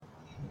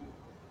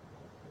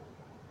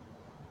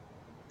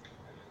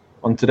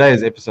On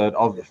today's episode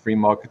of The Free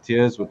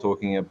Marketeers, we're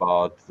talking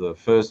about the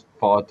first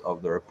part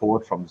of the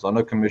report from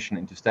Zondo Commission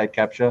into state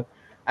capture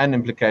and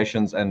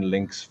implications and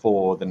links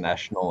for the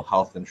national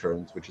health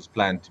insurance, which is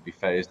planned to be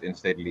phased in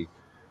steadily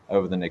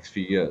over the next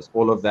few years.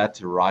 All of that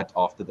right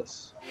after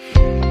this.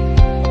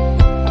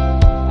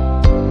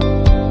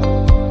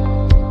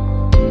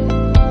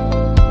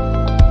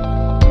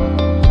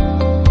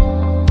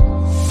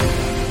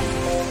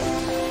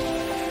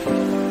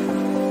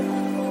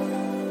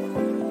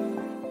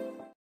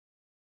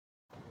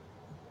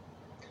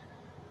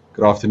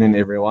 Good afternoon,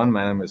 everyone.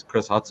 My name is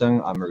Chris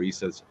Hudson. I'm a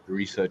research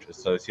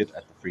associate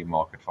at the Free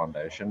Market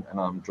Foundation, and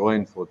I'm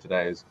joined for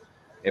today's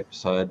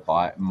episode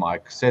by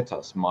Mike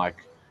Setas.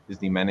 Mike is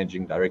the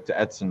managing director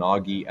at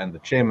Sanagi and the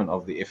chairman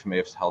of the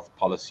FMF's Health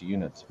Policy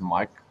Unit.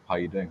 Mike, how are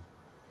you doing?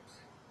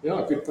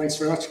 Yeah, good. Thanks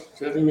very much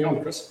for having me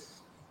on, Chris.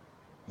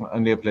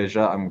 Only a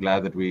pleasure. I'm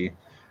glad that we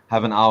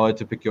have an hour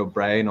to pick your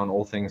brain on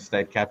all things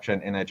state capture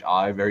and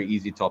NHI. Very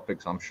easy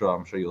topics. I'm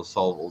sure you'll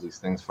solve all these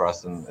things for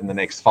us in the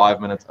next 5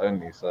 minutes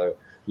only. So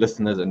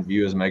listeners and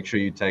viewers, make sure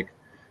you take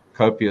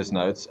copious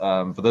notes.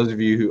 For those of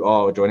you who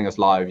are joining us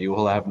live, you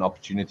will have an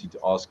opportunity to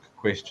ask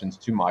questions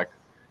to Mike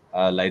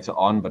later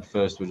on. But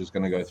first, we're just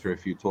going to go through a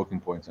few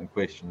talking points and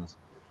questions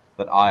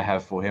that I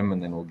have for him,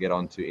 and then we'll get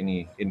on to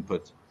any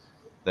input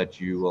that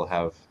you will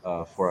have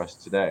for us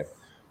today.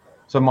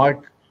 So,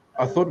 Mike,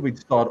 I thought we'd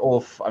start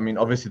off. I mean,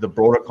 obviously, the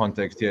broader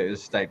context here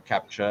is state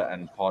capture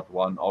and part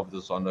one of the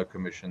Zondo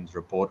Commission's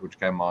report, which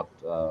came out,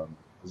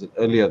 was it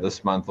earlier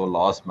this month or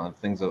last month?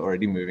 Things are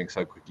already moving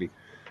so quickly.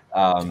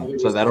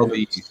 So that'll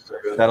be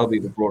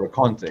the broader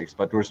context.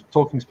 But we're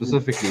talking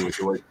specifically with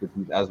your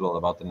expertise as well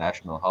about the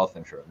national health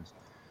insurance.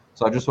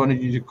 So I just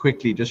wanted you to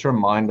quickly just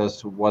remind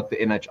us what the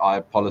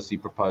NHI policy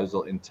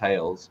proposal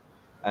entails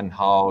and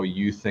how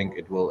you think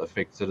it will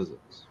affect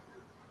citizens.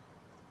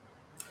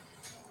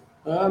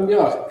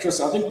 Yeah,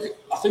 Chris, I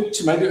think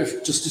to maybe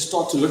just to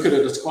start to look at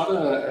it, it's quite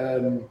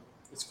an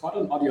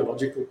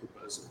ideological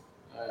proposal,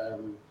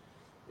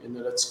 in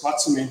that it's quite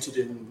cemented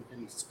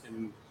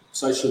in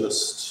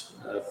socialist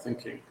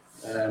thinking,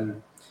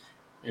 and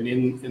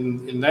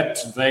in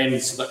that vein,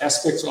 so the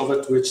aspects of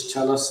it which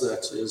tell us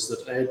that is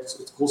that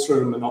it calls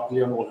for a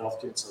monopoly on all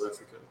healthcare in South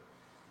Africa.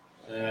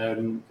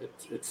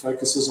 It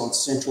focuses on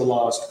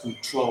centralized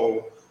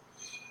control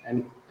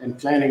and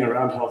planning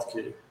around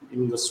healthcare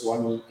in this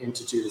one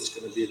entity that's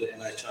going to be the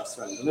NHI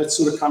fund. And that's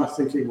sort of kind of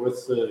thinking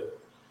with the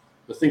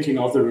thinking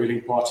of the ruling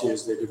party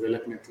as their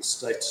developmental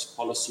state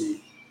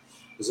policy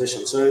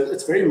position. So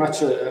it's very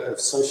much a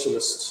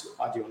socialist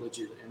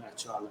ideology, the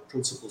NHI, and the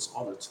principles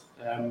of it.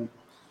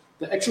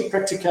 The actual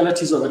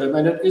practicalities of it, I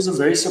mean, it is a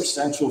very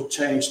substantial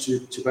change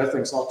to both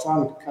things. I'll try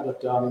and cut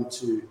it down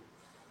into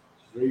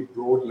a very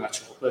broad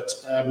nutshell. But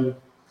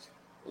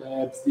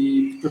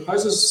the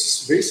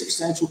proposes very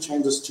substantial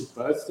changes to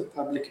both the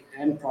public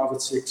and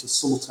private sectors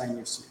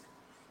simultaneously.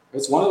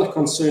 It's one of the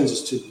concerns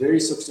is to very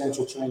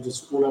substantial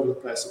changes all over the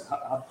place,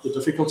 and the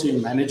difficulty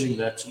in managing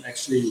that and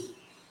actually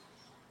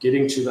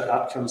getting to the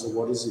outcomes of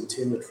what is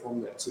intended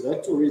from that. So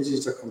that already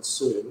is a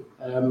concern.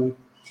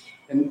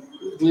 And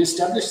we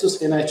established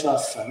this NHI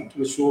fund,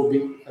 which will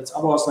be, it's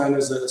otherwise known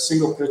as a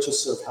single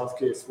purchase of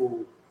healthcare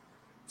for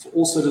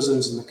all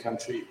citizens in the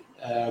country.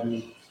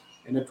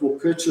 And it will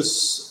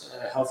purchase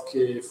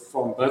healthcare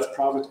from both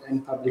private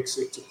and public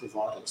sector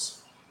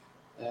providers.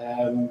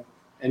 And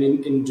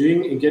in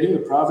getting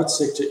the private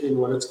sector in,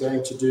 what it's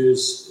going to do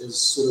is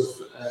sort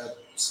of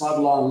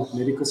sideline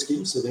medical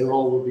schemes, so their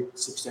role will be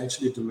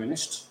substantially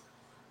diminished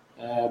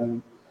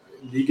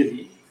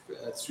legally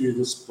through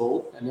this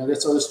bill. And now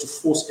that's always to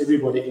force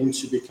everybody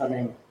into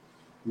becoming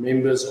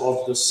members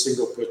of this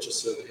single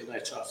purchaser, the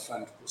NHI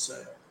fund per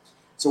se.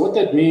 So what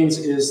that means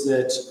is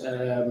that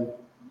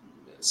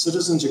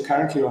citizens who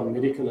currently on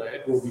medical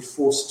aid will be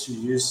forced to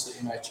use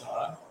the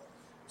NHI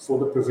for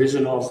the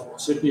provision of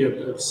certainly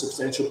a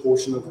substantial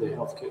portion of their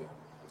healthcare.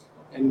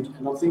 And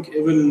I think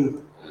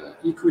even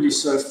equally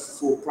so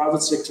for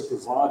private sector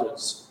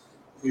providers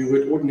who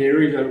would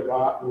ordinarily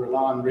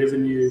rely on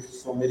revenue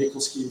from medical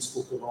schemes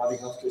for providing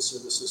healthcare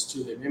services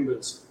to their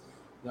members.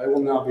 They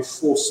will now be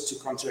forced to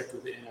contract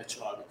with the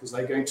NHI because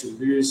they're going to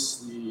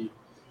lose the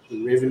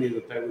revenue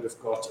that they would have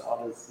got out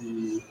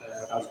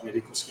of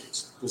medical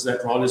schemes, because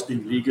that role has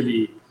been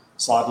legally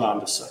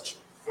sidelined as such.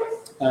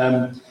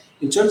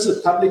 In terms of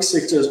the public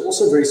sector, there's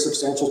also very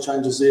substantial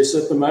changes there.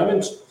 So at the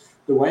moment,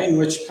 the way in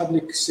which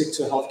public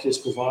sector healthcare is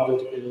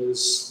provided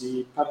is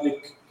the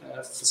public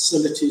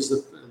facilities,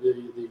 the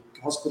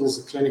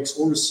hospitals, the clinics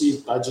all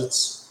receive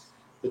budgets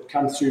that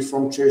come through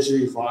from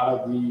Treasury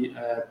via the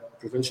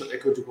provincial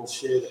equitable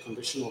share, the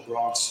conditional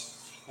grants.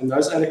 And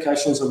those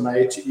allocations are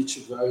made to each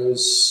of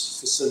those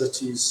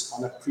facilities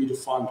on a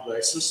predefined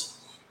basis.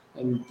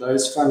 And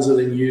those funds are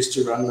then used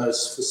to run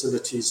those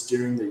facilities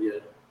during the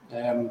year.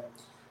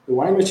 The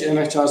way in which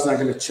NHI is now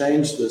going to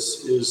change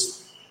this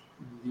is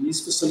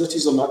these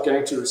facilities are not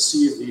going to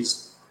receive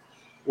these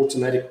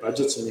automatic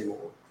budgets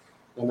anymore.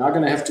 They're now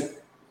going to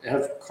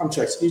have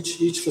contracts.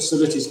 Each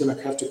facility is going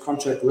to have to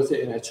contract with the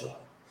NHI.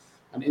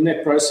 And in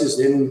that process,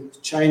 then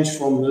change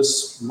from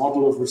this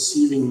model of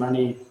receiving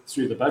money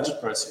through the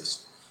budget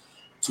process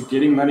to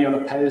getting money on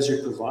a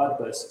pay-as-you-provide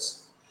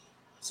basis.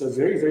 So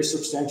very, very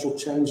substantial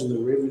change in the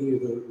revenue,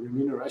 the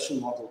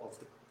remuneration model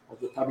of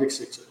the public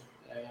sector.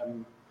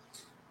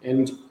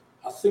 And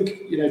I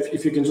think,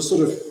 if you can just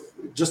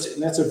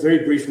and that's a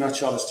very brief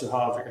nutshell as to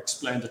how I've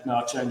explained it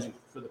now, changing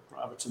for the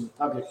private and the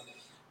public.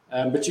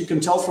 But you can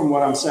tell from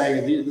what I'm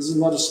saying, this is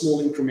not a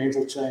small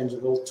incremental change, a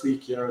little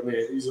tweak here and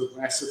there. These are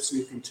massive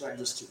sweeping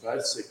changes to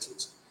both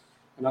sectors.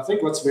 And I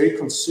think what's very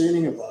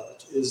concerning about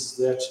it is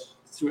that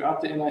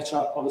throughout the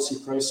NHI policy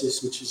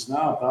process, which is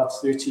now about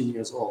 13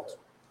 years old,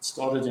 it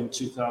started in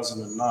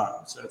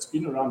 2009, so it's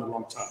been around a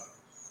long time.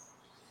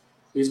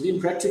 There's been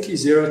practically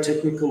zero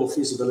technical or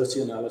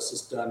feasibility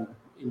analysis done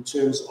in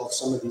terms of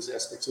some of these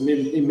aspects. And there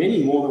are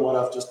many more than what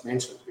I've just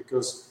mentioned,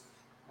 because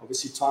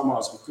obviously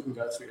time-wise we couldn't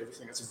go through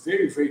everything. It's a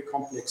very, very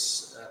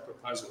complex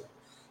proposal.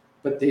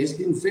 But there's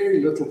been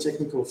very little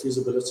technical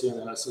feasibility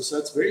analysis. So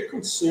it's very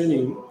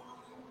concerning.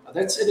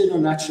 That's it in a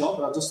nutshell,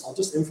 but I'll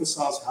just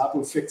emphasize how it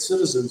will affect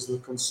citizens. The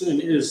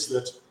concern is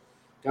that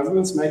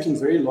government's making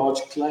very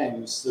large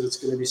claims that it's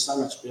going to be so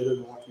much better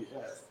than what we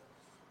have.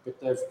 But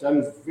they've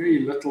done very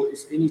little,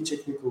 if any,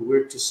 technical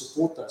work to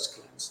support those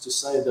claims, to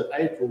say that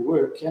A, it will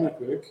work, can it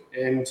work,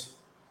 and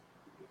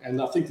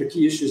I think the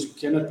key issue is,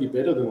 can it be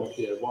better than what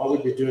we have? Why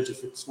would we do it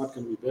if it's not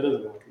going to be better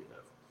than what we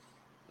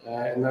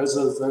have? And those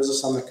are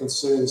some of the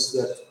concerns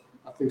that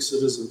I think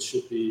citizens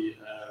should be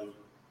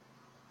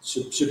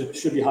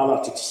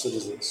highlighted to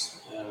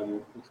citizens,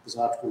 because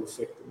that will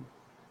affect them.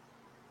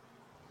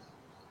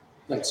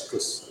 Thanks,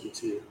 Chris. Over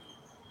to you.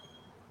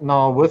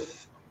 Now,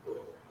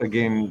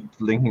 again,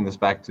 linking this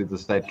back to the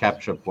state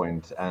capture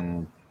point,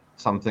 and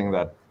something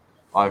that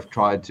I've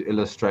tried to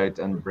illustrate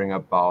and bring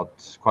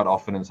about quite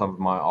often in some of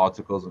my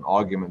articles and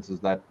arguments, is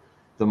that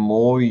the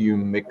more you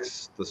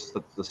mix the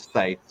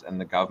state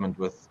and the government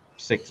with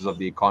sectors of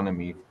the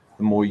economy,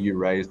 the more you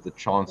raise the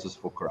chances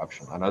for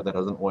corruption. I know that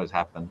doesn't always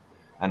happen.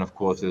 And of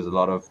course, there's a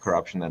lot of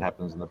corruption that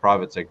happens in the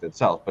private sector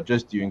itself, but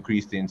just you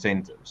increase the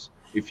incentives.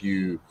 If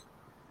you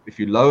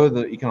lower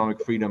the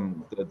economic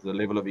freedom, the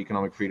level of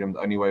economic freedom,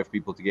 the only way for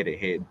people to get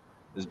ahead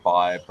is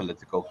by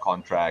political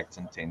contracts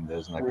and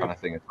tenders and that kind of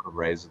thing. It sort of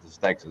raises the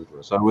stakes, as it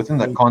were. So within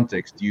that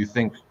context, do you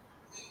think,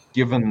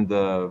 given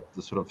the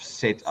sort of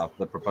setup,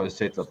 the proposed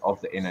setup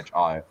of the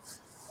NHI,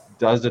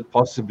 does it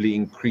possibly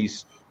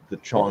increase the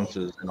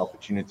chances and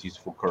opportunities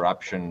for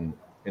corruption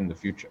in the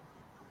future?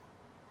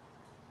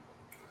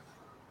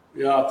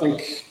 Yeah, I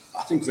think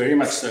very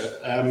much so.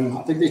 I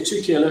think there are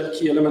two key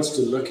elements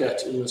to look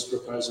at in this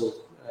proposal.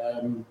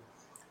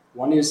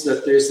 One is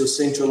that there's the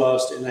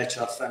centralized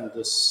NHI fund,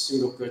 this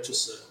single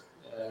purchaser.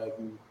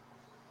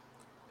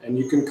 And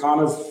you can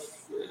kind of,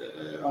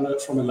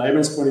 from a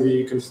layman's point of view,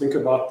 you can think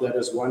about that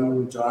as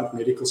one giant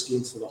medical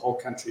scheme for the whole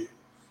country,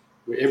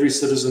 where every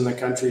citizen in the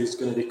country is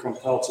going to be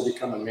compelled to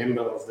become a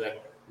member of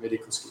that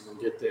medical scheme and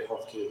get their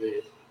healthcare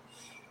there.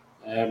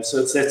 So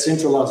it's that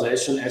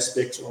centralization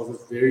aspect of a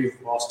very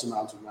vast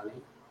amount of money.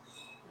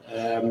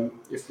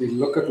 If we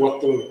look at what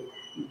the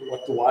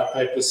white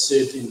paper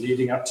said in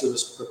leading up to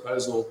this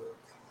proposal,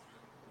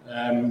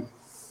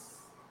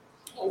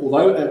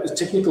 although a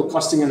technical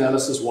costing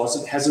analysis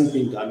hasn't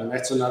been done, and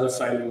that's another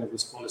failing of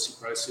this policy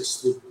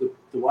process.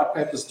 The white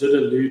papers did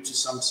allude to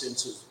some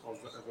sense of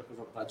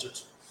a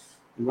budget.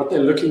 And what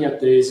they're looking at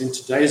there is, in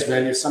today's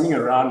value, something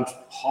around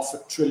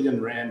R500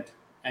 billion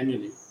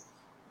annually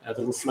that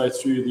will flow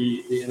through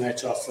the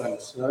NHI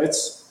fund. So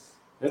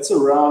that's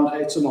around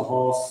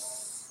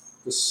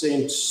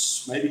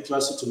 8.5%, maybe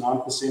closer to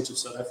 9% of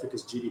South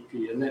Africa's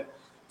GDP. And that,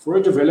 for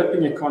a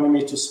developing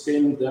economy to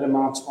spend that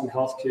amount on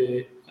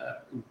healthcare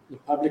in the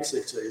public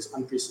sector is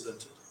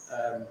unprecedented.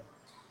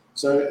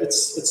 So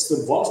it's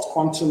the vast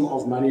quantum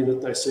of money that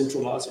they're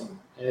centralizing.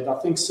 And I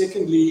think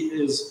secondly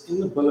is,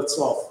 in the bill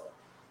itself,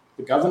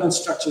 the governance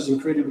structure is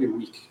incredibly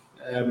weak.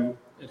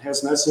 It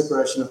has no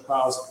separation of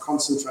powers. It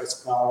concentrates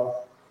power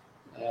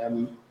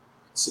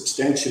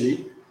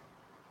substantially.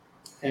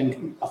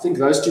 And I think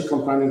those two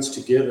components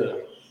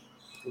together,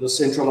 the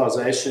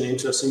centralization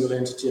into a single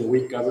entity and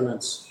weak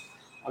governance,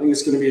 I think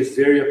it's going to be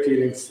very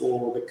appealing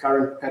for the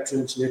current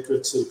patronage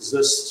networks that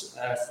exist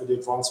for the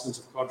advancement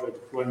of cadre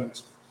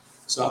deployment.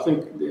 So I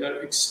think there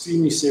are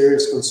extremely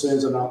serious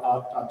concerns, and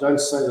I don't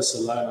say this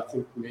alone. I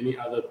think many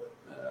other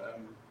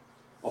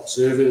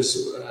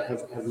observers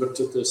have looked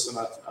at this, and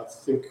I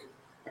think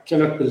I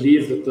cannot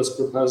believe that this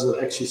proposal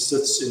actually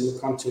sits in the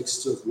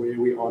context of where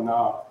we are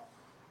now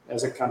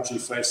as a country,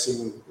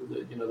 facing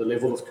the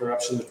level of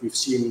corruption that we've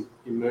seen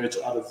emerge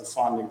out of the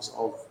findings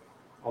of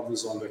the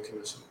Zondo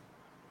Commission.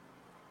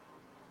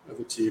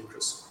 Over to you,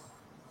 Chris.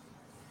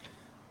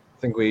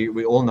 I think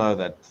we all know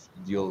that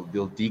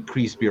you'll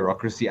decrease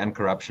bureaucracy and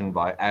corruption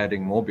by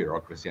adding more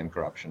bureaucracy and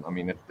corruption. I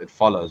mean, it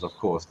follows, of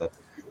course,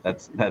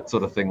 that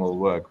sort of thing will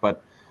work.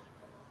 But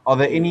are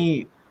there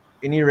any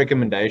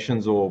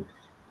recommendations or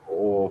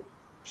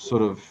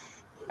sort of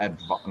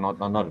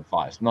not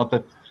advice? Not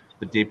that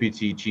the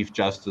Deputy Chief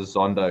Justice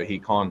Zondo, he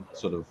can't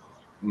sort of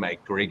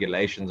make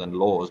regulations and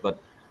laws, but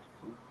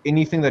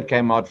anything that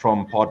came out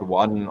from part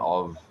one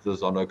of the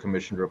Zondo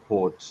Commission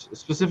report,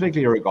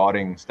 specifically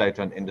regarding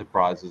state-owned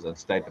enterprises and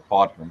state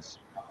departments,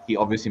 he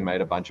obviously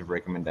made a bunch of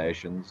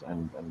recommendations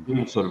and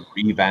sort of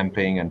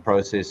revamping and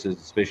processes,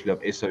 especially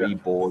of SOE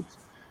boards.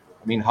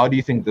 I mean, how do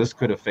you think this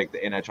could affect the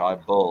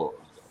NHI bill?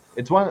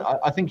 It's one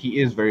I think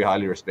he is very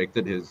highly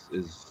respected. His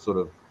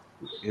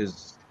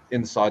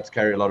insights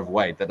carry a lot of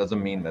weight. That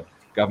doesn't mean that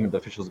government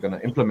officials are going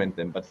to implement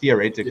them, but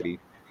theoretically,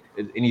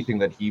 is anything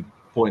that he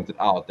pointed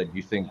out that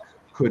you think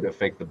could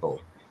affect the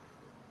bill?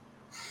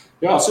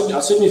 Yeah, I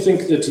certainly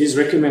think that his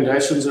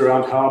recommendations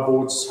around how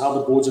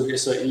the boards of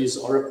SOEs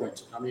are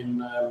appointed. I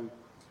mean,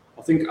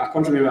 I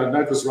can't remember. I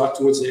know it was right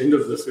towards the end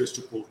of the first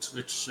report,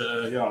 which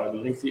a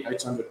lengthy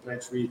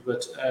 800-page read,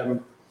 but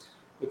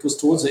it was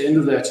towards the end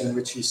of that in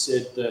which he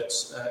said that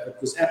it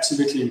was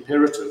absolutely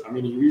imperative. I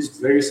mean, he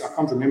used I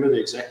can't remember the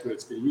exact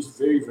words, but he used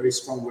very, very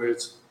strong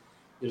words,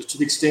 to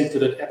the extent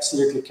that it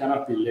absolutely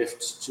cannot be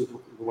left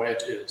to the way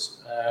it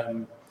is.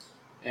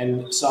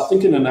 And so I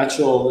think in a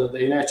nutshell, the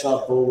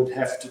NHI bill would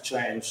have to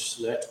change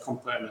that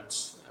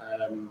component.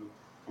 I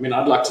mean,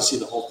 I'd like to see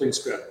the whole thing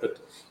scrapped, but,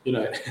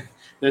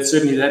 that's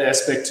certainly that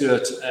aspect to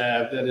it.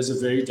 That is a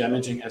very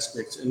damaging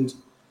aspect. And,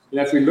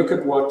 if we look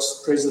at what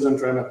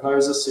President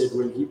Ramaphosa said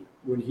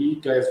when he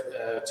gave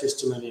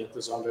testimony at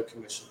the Zondo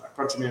Commission, I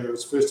can't remember if it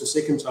was first or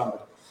second time,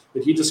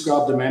 but he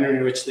described the manner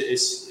in which the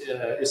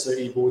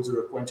SOE boards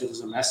were appointed as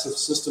a massive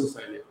system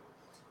failure.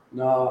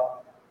 Now,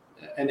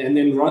 and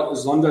then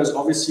Zondo's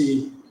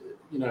obviously,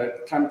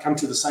 come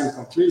to the same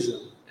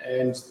conclusion,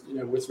 and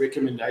with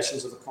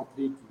recommendations of a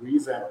complete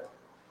revamp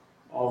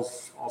of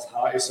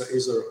how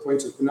SOEs are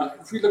appointed. Now,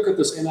 if we look at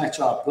this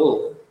NHI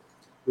bill,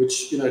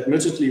 which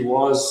admittedly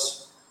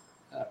was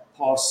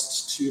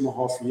passed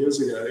 2.5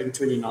 years ago in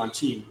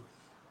 2019,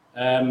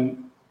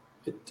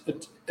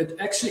 it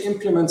actually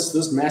implements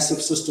this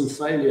massive system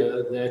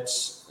failure that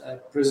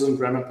President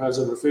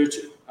Ramaphosa referred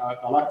to.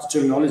 I like the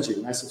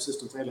terminology, massive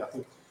system failure. I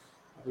think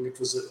it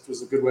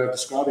was a good way of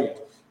describing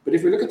it. But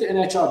if we look at the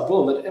NHI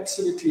bill, it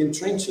absolutely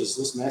entrenches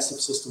this massive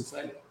system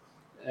failure.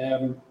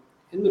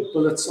 In the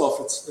bill itself,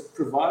 it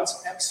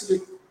provides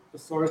absolute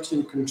authority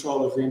and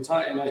control of the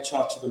entire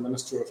NHI to the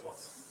Minister of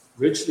Health,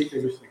 virtually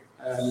everything.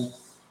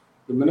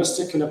 The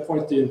Minister can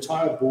appoint the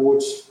entire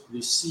board, the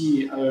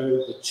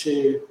CEO, the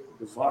chair,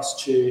 the vice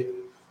chair.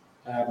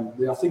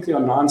 I think there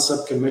are 9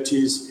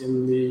 subcommittees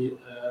in the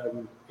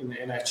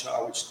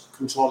NHI which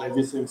control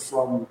everything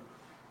from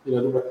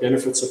what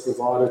benefits are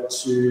provided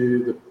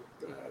to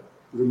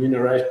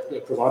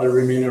the provider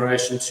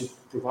remuneration to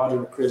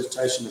provider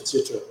accreditation,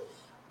 etc.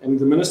 And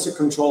the Minister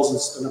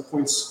controls and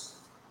appoints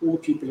all the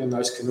people in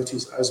those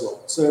committees as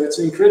well. So it's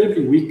an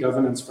incredibly weak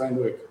governance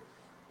framework,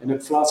 and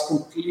it flies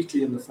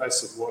completely in the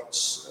face of what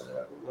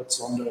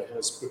Zondo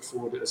has put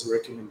forward as a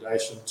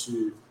recommendation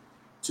to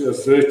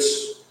avert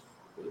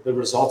the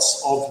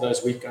results of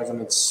those weak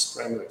governance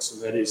frameworks,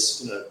 and that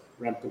is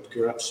rampant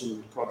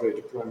corruption, cadre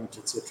deployment,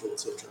 etc.,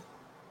 etc.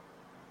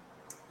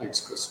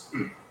 Thanks, Chris.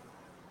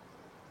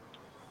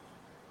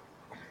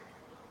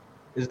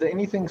 Is there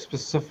anything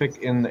specific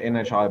in the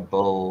NHI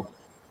bill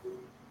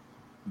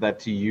that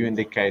to you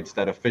indicates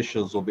that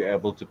officials will be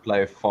able to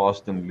play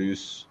fast and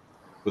loose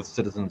with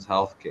citizens'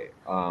 healthcare?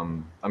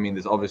 I mean,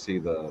 there's obviously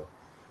the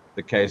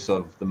case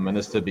of the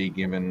minister being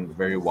given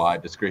very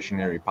wide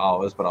discretionary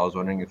powers, but I was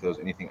wondering if there was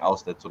anything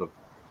else that sort of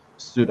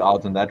stood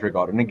out in that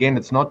regard. And again,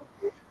 it's not,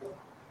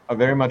 I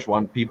very much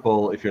want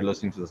people, if you're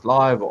listening to this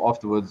live or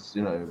afterwards,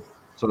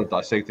 sort of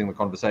dissecting the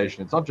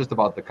conversation. It's not just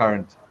about the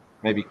current,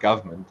 maybe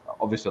government.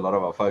 Obviously, a lot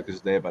of our focus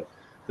is there, but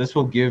this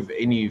will give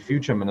any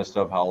future Minister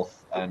of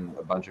Health and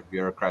a bunch of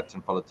bureaucrats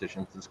and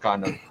politicians this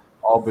kind of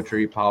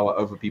arbitrary power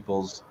over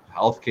people's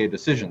healthcare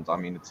decisions. I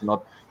mean, it's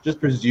not just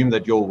presume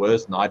that your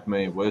worst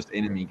nightmare, worst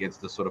enemy gets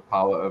this sort of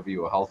power over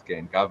your healthcare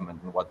and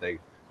government and what they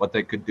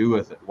could do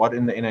with it. What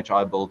in the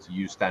NHI bill to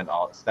you stands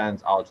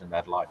out in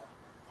that light?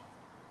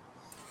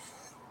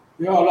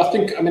 Yeah, well,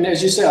 I mean,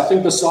 as you say, I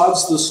think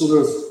besides the sort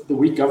of the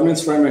weak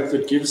governance framework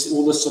that gives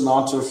all this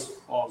amount of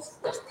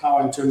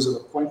power in terms of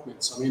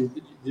appointments, I mean,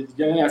 you're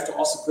going to have to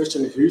ask the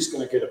question of who's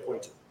going to get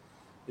appointed.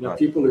 Right.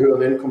 People who are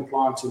then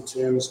compliant in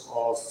terms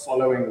of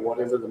following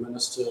whatever the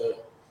minister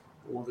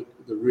or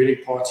the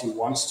ruling party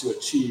wants to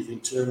achieve in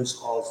terms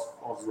of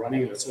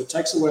running it. So it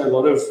takes away a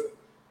lot of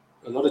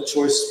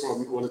choice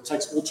it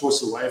takes all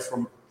choice away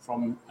from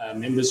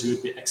members who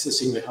would be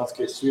accessing the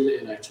healthcare through the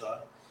NHI.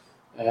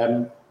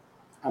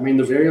 I mean,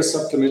 the various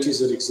subcommittees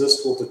that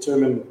exist will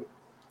determine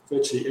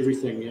virtually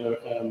everything,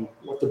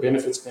 what the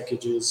benefits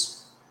package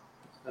is,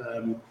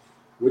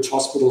 which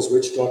hospitals,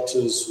 which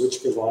doctors,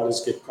 which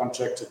providers get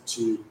contracted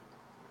to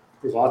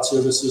provide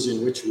services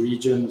in which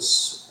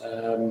regions,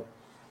 and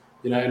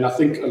I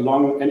think and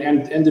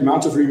the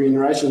amount of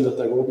remuneration that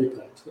they will be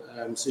paid.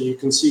 So you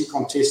can see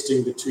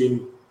contesting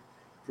between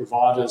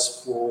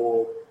providers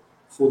for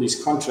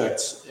these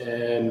contracts,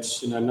 and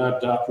no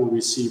doubt will we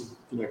see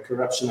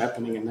corruption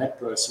happening in that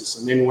process.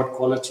 And then what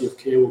quality of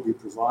care will be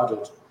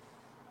provided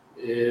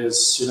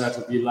is,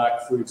 it'll be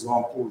like, for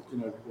example,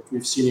 what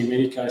we've seen in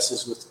many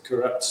cases with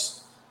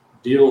corrupt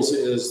deals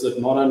is that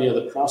not only are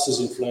the prices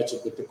inflated,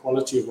 but the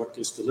quality of what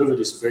gets delivered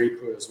is very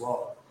poor as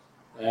well.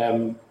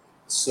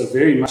 So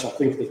very much I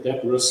think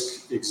that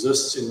risk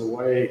exists in the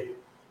way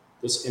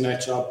this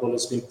NHI bill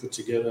has been put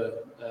together.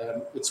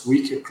 It's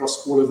weak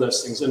across all of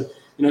those things. And,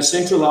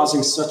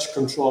 centralizing such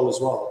control as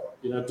well,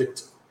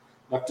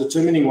 like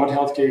determining what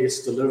healthcare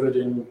gets delivered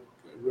in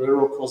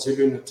rural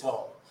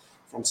KwaZulu-Natal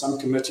from some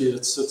committee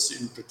that sits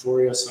in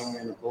Pretoria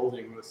somewhere in a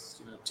building with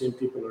 10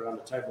 people around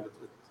a table.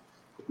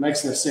 It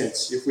makes no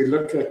sense. If we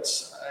look at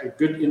a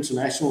good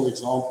international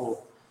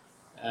example,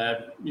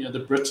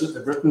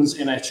 Britain's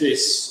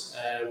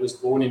NHS was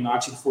born in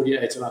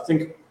 1948, and I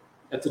think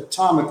at the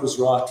time it was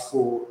right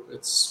for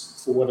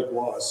what it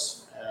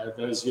was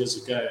those years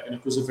ago, and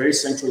it was a very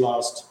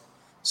centralized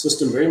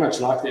system, very much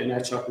like the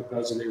NHI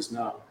proposal is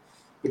now.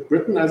 But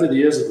Britain, over the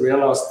years, had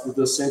realized that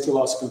the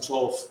centralized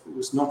control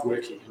was not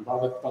working, and by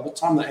the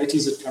time the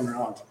 80s had come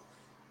around,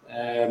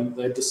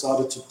 they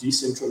decided to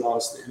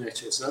decentralize the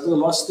NHS. Over the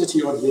last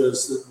 30 odd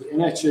years, the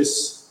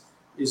NHS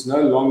is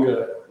no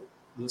longer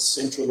the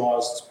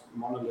centralized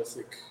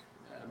monolithic.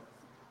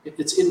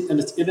 It's in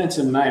its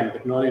name,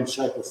 but not in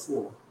shape or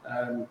form.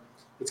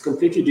 It's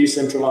completely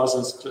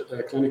decentralized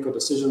in clinical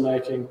decision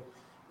making.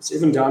 It's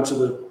even down to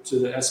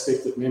the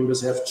aspect that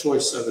members have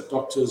choice over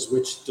doctors,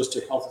 which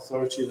district health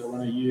authority they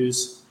want to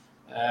use,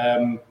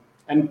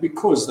 and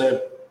because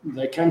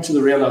they came to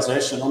the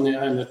realization on their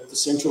own that the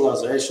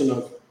centralization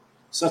on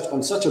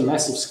such a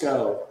massive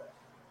scale,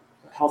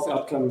 health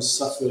outcomes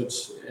suffered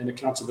and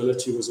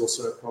accountability was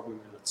also a problem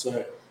in it.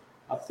 So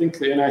I think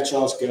the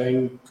NHR is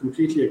going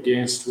completely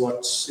against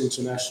what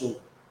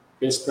international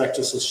best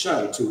practice has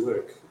shown to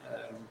work.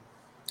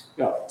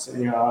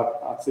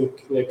 I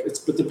think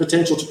but the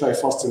potential to pay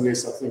faster and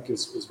less, I think,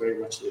 is very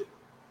much there.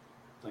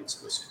 Thanks,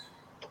 Chris.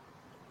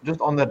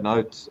 Just on that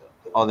note,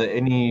 are there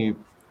any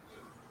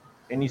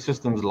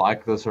systems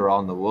like this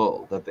around the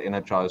world that the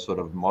NHI is sort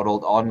of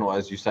modeled on, or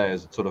as you say,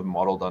 is it sort of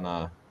modeled on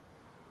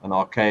an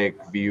archaic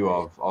view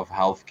of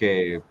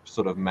healthcare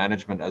sort of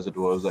management as it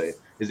was?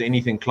 Is there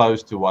anything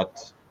close to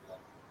what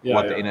the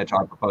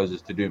NHI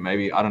proposes to do?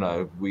 Maybe, I don't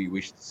know,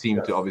 we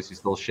seem to obviously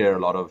still share a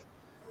lot of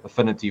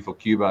affinity for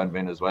Cuba and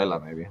Venezuela,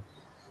 maybe.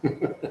 I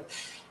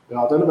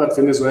don't know about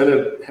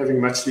Venezuela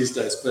having much these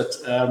days, but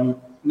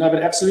no,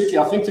 but absolutely.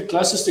 I think the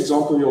closest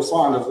example you'll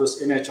find of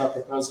this NHI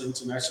proposal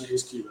internationally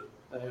is Cuba.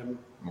 And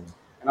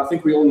I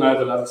think we all know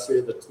the love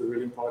affair that the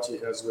ruling party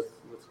has with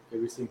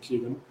everything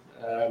Cuban.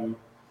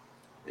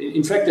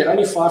 In fact, there are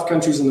only 5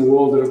 countries in the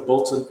world that have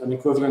built an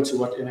equivalent to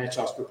what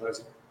NHI is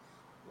proposing.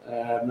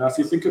 Now, if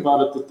you think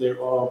about it, that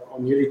there are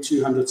nearly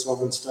 200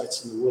 sovereign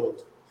states in the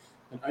world,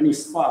 and only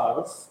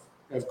 5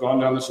 have gone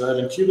down this road,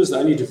 and Cuba is the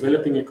only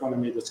developing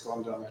economy that's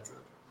gone down that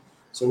road.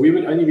 So we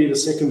would only be the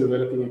second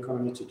developing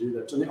economy to do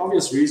that. And there are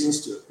obvious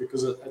reasons to it,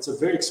 because it's a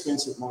very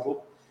expensive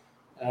model.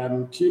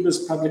 Cuba's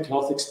public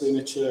health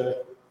expenditure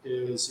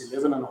is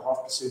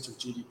 11.5% of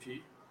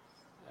GDP.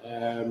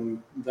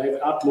 They've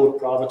outlawed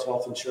private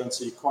health insurance,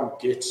 so you can't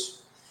get,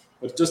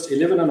 but just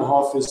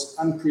 11.5 is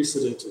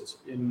unprecedented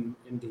in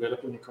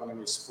developing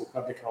economies for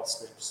public health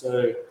spend.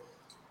 So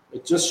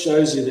it just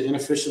shows you the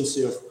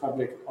inefficiency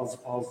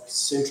of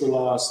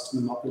centralized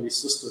monopoly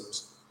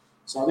systems.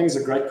 So I think it's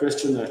a great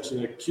question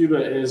that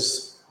Cuba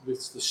is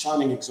the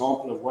shining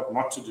example of what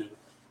not to do,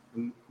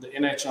 and the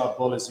NHI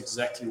bill is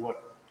exactly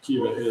what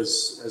Cuba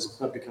is as a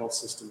public health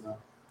system now,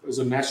 as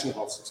a national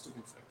health system,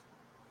 in fact.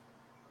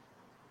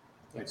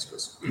 Thanks,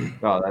 Chris.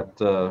 Well,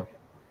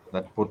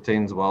 that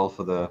portends well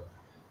for the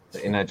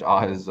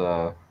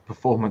NHI's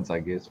performance, I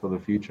guess, for the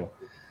future.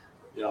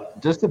 Yeah.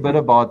 Just a bit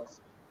about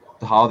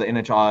how the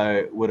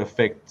NHI would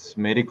affect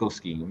medical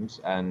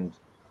schemes, and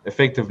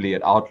effectively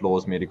it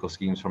outlaws medical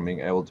schemes from being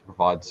able to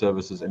provide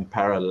services in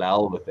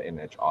parallel with the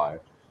NHI.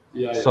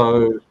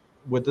 So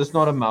would this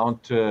not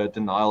amount to a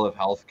denial of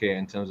healthcare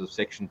in terms of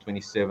Section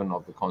 27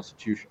 of the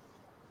Constitution?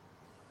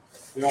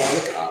 Yeah,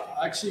 look,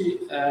 actually,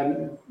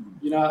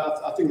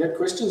 I think that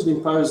question's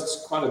been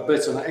posed quite a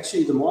bit, and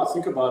actually, the more I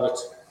think about it,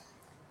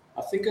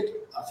 I think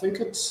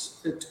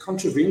it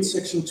contravenes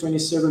Section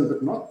 27,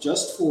 but not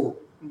just for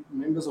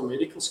members of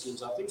medical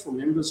schemes. I think for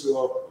members who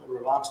are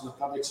reliant on the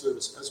public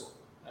service as well.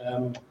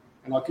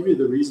 And I'll give you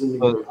the reasoning.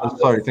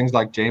 Sorry, things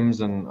like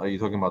GEMS, and are you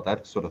talking about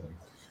that sort of thing?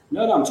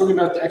 No, I'm talking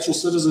about the actual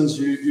citizens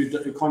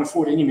who can't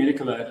afford any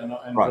medical aid and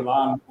right.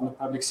 rely on the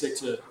public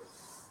sector.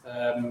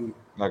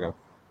 Okay.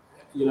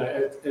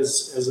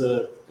 As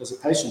a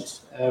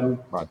patient.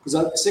 Right.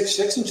 Because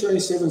Section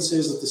 27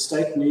 says that the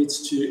state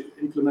needs to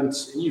implement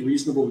any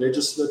reasonable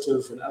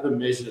legislative and other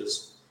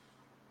measures.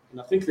 And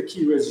I think the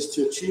key word is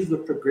to achieve the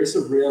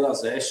progressive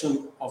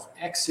realization of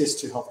access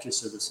to healthcare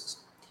services.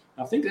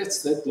 And I think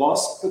that's that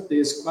last bit.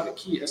 There's quite a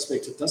key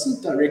aspect. It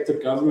doesn't direct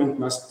that government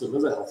must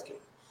deliver healthcare.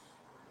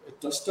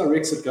 It just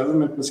directs that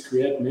government must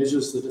create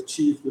measures that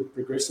achieve the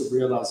progressive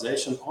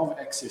realization of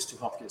access to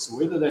healthcare. So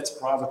whether that's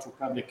private or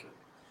public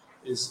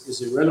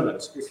is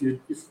irrelevant.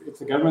 If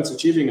the government's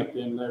achieving it,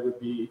 then they would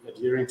be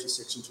adhering to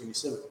Section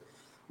 27.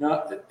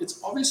 Now,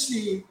 it's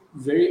obviously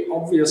very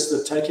obvious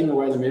that taking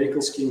away the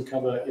medical scheme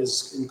cover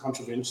is in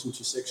contravention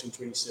to Section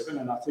 27,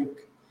 and I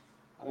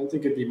don't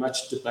think it'd be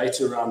much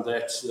debate around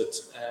that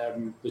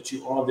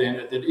you are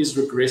then, that is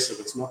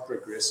regressive. It's not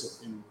progressive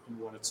in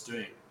what it's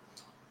doing.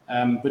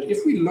 But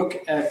if we look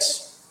at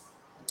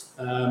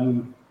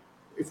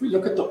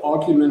the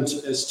argument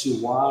as to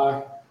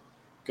why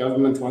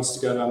government wants to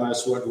go down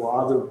this road,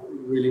 why the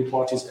ruling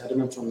party is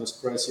adamant on this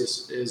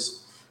process, is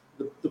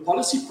the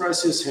policy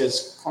process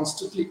has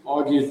constantly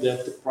argued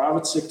that the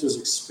private sector is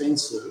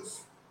expensive,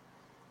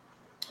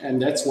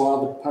 and that's why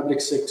the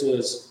public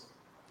sector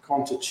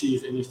can't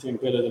achieve anything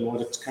better than what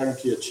it's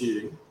currently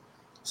achieving.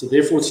 So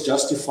therefore, it's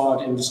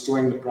justified in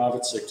destroying the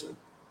private sector.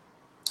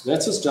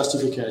 That's its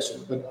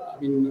justification. But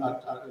I mean,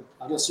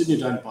 I certainly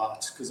don't buy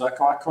it, because I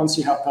can't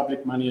see how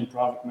public money and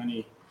private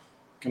money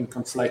can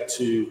conflate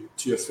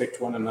to affect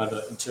one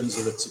another in terms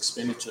of its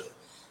expenditure.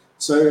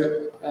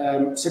 So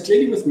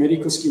clearly with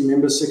medical scheme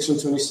members, Section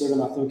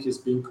 27, I think, is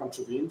being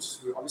contravened.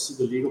 Obviously,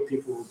 the legal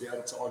people will be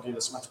able to argue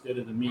this much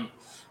better than me.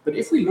 But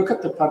if we look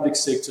at the public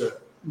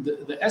sector,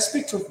 the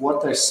aspect of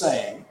what they're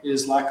saying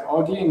is like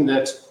arguing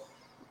that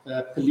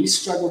police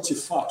struggle to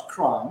fight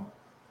crime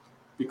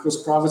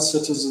because private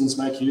citizens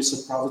make use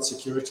of private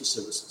security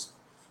services.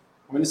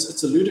 I mean,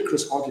 it's a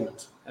ludicrous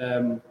argument.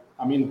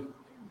 I mean,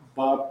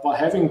 by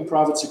having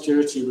private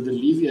security would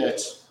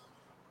alleviate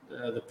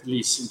the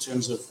police in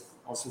terms of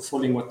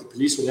fulfilling what the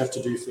police would have to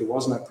do if there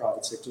was no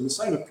private sector. And the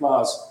same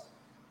applies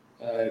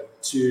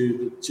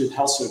to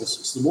health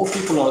services. The more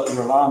people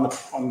rely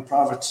on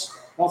private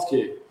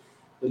healthcare,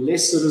 the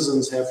less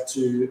citizens have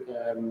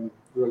to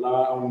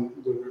rely on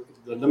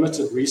the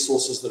limited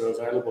resources that are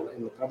available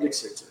in the public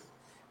sector,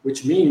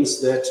 which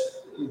means that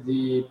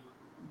the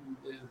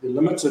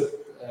limited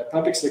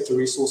public sector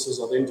resources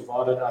are then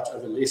divided out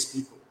over less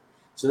people.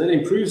 So that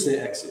improves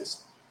their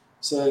access.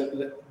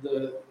 So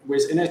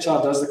whereas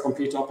NHR does the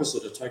complete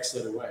opposite, it takes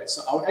that away.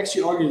 So I'll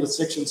actually argue that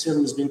Section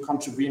 7 has been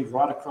contravened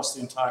right across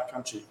the entire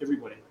country,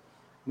 everybody,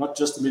 not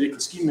just the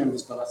medical scheme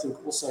members, but I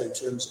think also in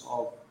terms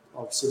of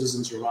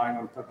citizens relying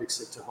on public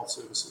sector health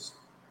services.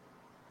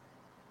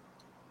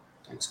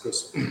 Thanks,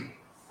 Chris.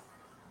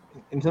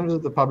 In terms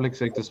of the public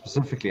sector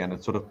specifically and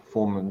its sort of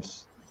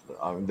performance,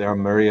 there are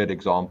myriad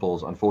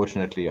examples,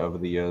 unfortunately, over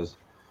the years,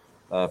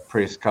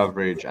 press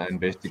coverage and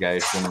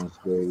investigations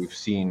where we've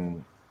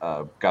seen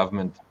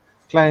government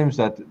claims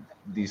that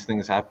these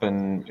things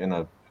happen,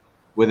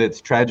 whether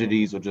it's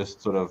tragedies or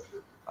just sort of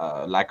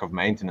lack of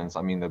maintenance.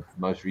 I mean, the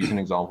most recent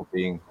example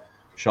being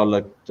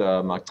Charlotte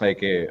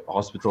Maxeke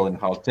Hospital in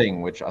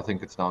Gauteng, which I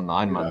think it's now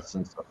 9 months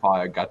since the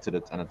fire gutted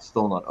it, and it's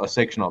still not, a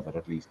section of it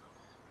at least,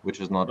 which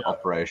is not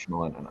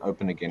operational and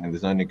open again, and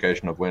there's no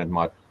indication of when it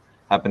might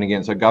happen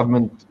again. So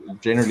government's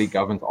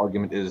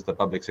argument is the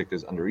public sector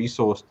is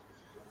under-resourced.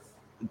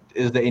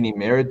 Is there any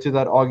merit to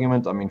that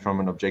argument? I mean,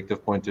 from an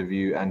objective point of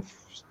view, and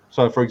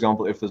so, for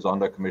example, if the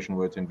Zondo Commission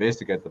were to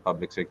investigate the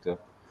public sector,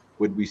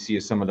 would we see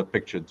a similar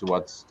picture to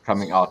what's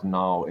coming out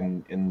now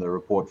in the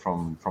report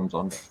from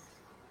Zondo?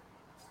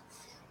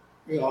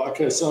 Yeah,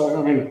 okay. So,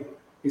 I mean,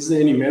 is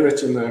there any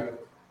merit in the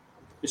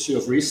issue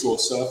of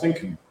resource? So I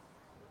think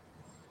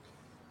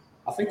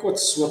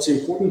what's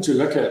important to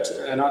look at,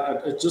 and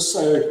I just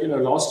say,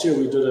 last year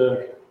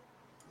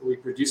we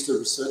produced a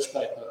research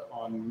paper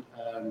on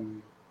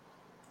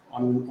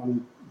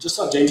just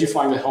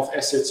identifying the health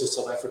assets that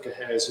South Africa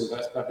has in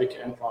both public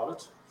and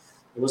private.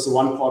 It was the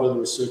one part of the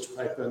research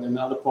paper, and then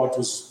the other part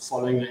was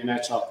following the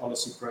NHR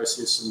policy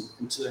process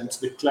and to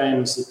the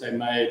claims that they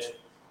made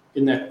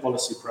in that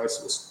policy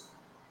process.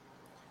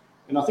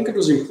 And I think it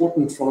was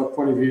important from a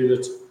point of view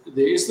that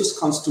there is this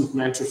constant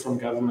mantra from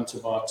government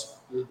about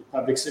the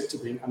public sector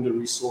being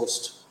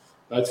under-resourced,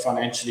 both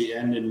financially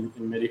and in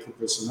medical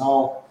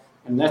personnel,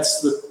 and that's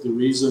the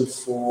reason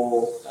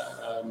for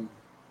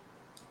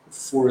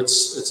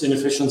its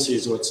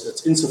inefficiencies or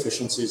its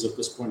insufficiencies at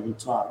this point in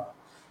time.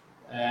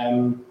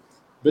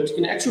 But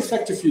in actual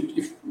fact,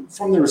 if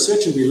from the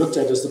research that we looked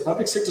at, is the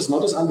public sector is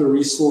not as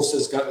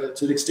under-resourced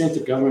to the extent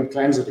that government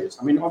claims it is.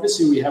 I mean,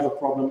 obviously we have a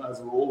problem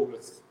overall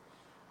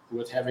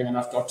with having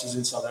enough doctors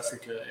in South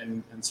Africa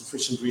and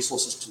sufficient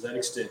resources to that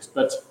extent.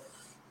 But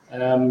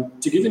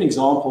to give an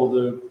example,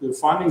 the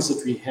findings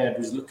that we had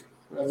was look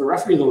over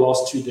roughly the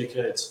last 2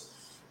 decades,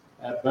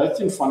 both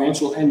in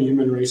financial and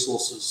human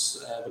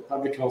resources, the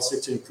public health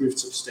sector improved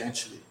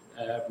substantially.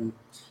 And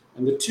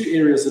the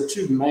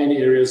two main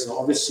areas are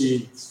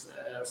obviously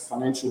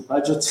financial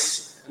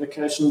budgets,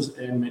 allocations,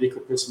 and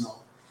medical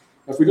personnel.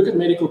 If we look at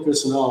medical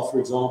personnel, for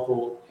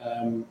example,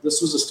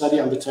 this was a study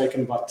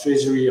undertaken by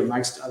Treasury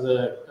amongst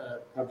other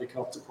public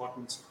health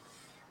departments.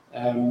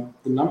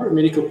 The number of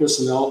medical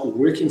personnel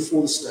working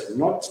for the state,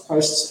 not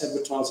posts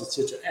advertised,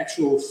 etc.,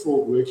 actual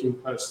full working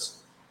posts,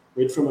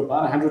 went from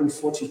about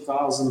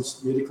 140,000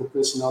 medical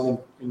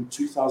personnel in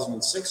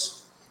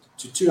 2006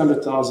 to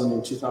 200,000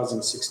 in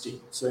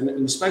 2016. So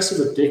in the space of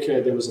a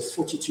decade, there was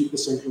a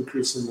 42%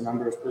 increase in the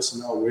number of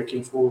personnel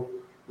working for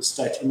the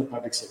state in the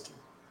public sector.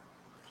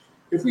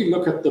 If we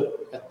look at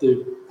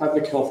the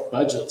public health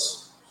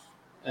budgets,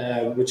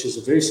 which is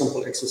a very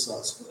simple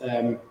exercise.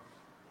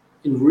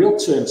 In real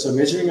terms, so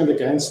measuring it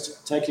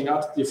against taking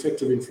out the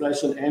effect of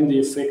inflation and the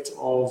effect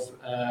of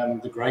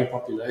the growing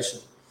population,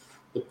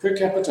 the per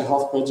capita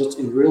health budget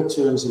in real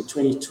terms in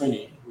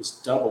 2020 was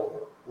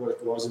double what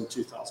it was in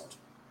 2000.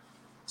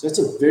 So that's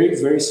a very,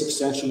 very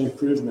substantial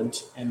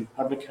improvement in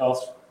public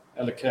health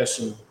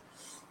allocation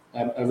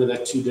over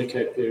that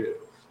 2-decade period.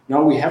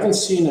 Now, we haven't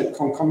seen a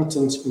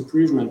concomitant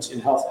improvement in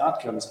health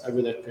outcomes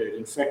over that period.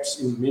 In fact,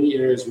 in many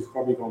areas, we've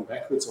probably gone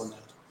backwards on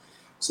that.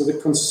 So the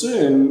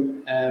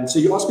concern, so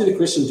you asked me the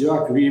question, do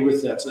I agree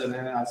with that? And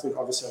I think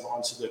obviously I've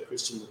answered that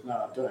question, but no,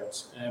 I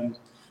don't.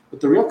 But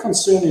the real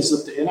concern is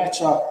that the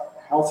NHI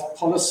health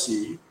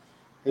policy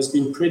has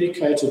been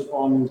predicated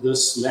on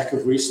this lack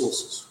of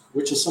resources,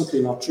 which is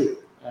simply not true.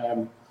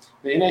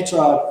 The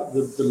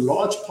NHI, the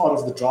large part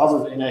of the drive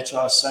of the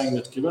NHI is saying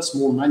that give us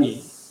more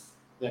money,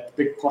 that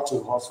big pot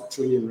of R500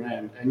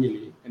 billion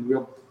annually, and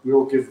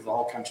we'll give the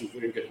whole country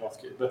very good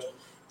healthcare. But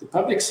the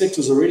public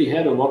sector's already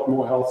had a lot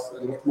more health,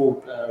 a lot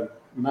more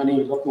money,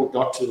 a lot more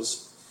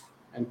doctors,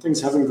 and things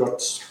haven't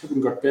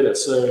got better.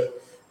 So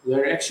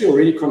they're actually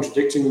already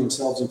contradicting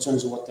themselves in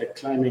terms of what they're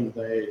claiming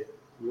they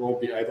will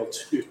be able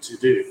to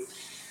do.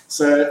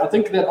 So I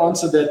think that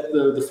answered that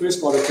the first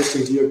part of the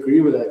question. Do you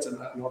agree with that?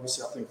 And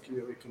obviously, I think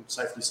we can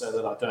safely say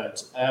that I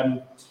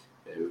don't.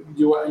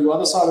 Your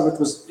other side of it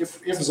was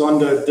if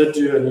Zondo did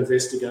do an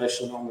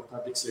investigation on the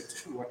public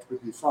sector, what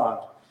would we find?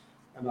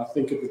 And I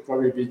think it would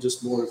probably be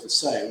just more of the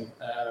same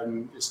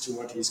as to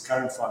what his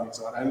current findings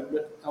are.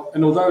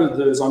 And although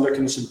the Zondo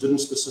Commission didn't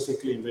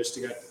specifically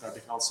investigate the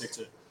public health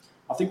sector,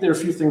 I think there are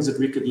a few things that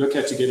we could look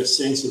at to get a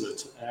sense of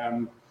it.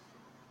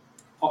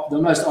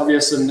 The most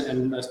obvious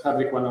and most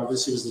public one,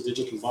 obviously, was the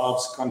Digital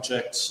Vibes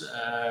contract,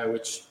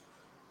 which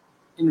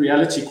in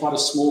reality quite a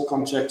small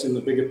contract in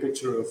the bigger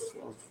picture of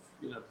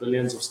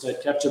billions of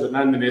state capture, but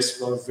nonetheless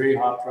got a very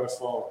high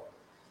profile.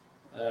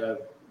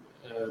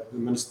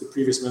 The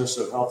previous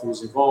Minister of Health who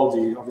was involved,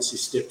 he obviously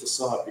stepped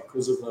aside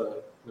because of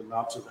the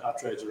amount of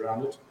outrage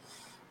around it.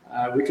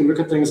 We can look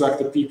at things like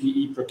the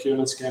PPE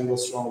procurement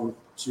scandals from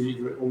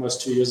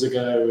almost 2 years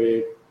ago,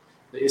 where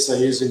the SAU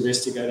is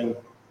investigating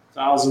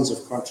thousands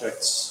of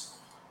contracts,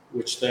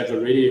 which they've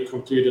already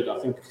concluded, I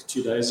think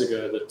 2 days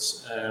ago,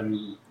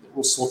 that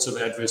all sorts of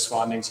adverse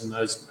findings in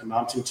those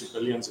amounting to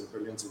billions and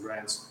billions of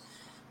rands.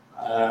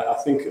 I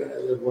think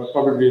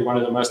probably one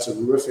of the most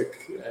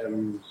horrific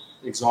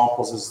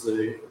examples is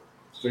the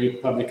very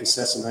public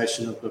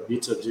assassination of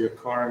Babita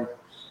Deokaran,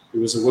 who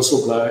was a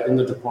whistleblower in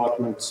the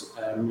department.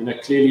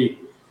 Clearly,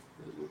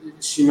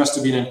 she must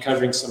have been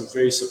uncovering some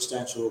very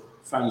substantial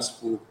funds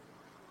for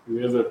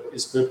whoever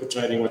is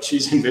perpetrating what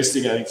she's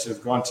investigating to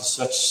have gone to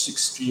such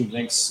extreme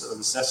lengths of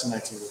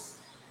assassinating her.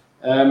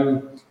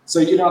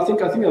 I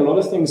think a lot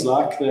of things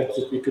like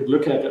that we could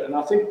look at, and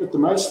I think that the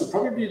most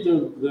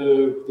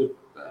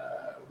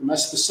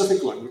most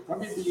specific one would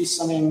probably be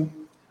something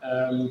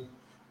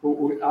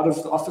out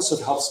of the Office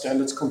of Health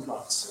Standards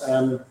Compliance.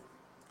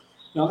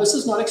 Now, this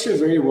is not actually a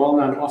very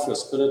well-known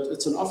office, but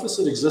it's an office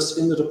that exists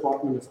in the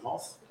Department of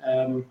Health.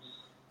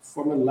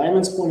 From a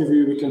layman's point of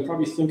view, we can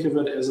probably think of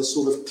it as a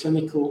sort of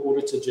clinical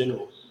auditor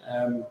general.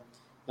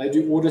 They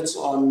do audits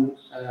on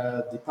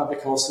the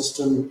public health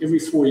system. Every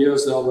 4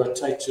 years, they'll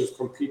rotate to have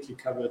completely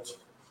covered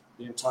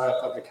the entire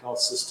public health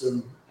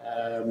system.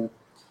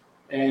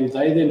 And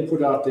they then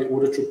put out their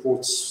audit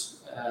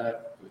reports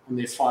on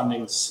their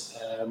findings.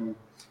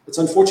 It's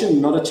unfortunately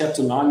not a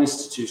Chapter 9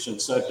 institution,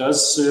 so it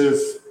does serve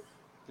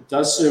at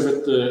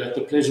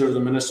the pleasure of the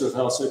Minister of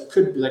Health. So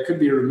they could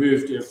be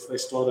removed if they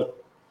started,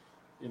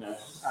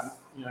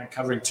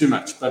 covering too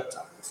much. But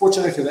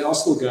fortunately, they are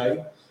still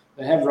going.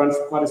 They have run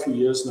for quite a few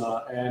years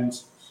now, and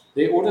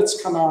their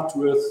audits come out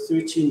with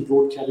 13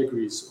 broad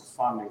categories of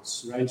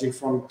findings, ranging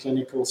from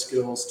clinical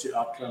skills to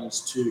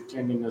outcomes to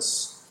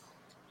cleanliness,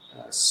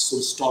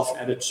 sort of staff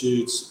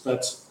attitudes.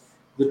 But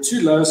the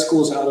two lowest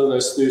scores out of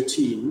those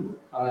 13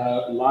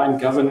 lie in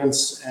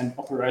governance and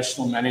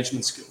operational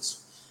management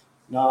skills.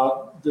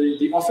 Now,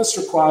 the office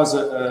requires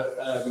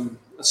a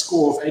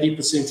score of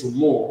 80% or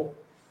more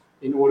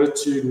in order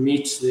to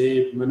meet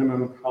their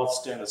minimum health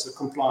standards, the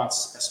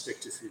compliance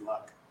aspect, if you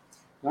like.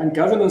 Now, in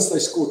governance, they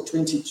scored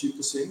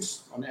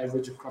 22% on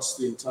average across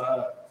the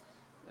entire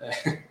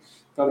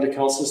public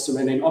health system,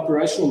 and in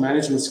operational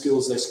management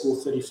skills, they scored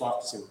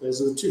 35%.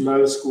 Those are the two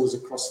lowest scores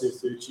across their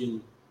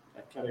 13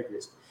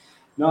 categories.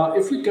 Now,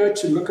 if we go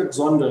to look at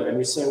Zondo and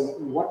we say,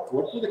 what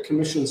were the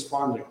Commission's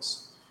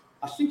findings?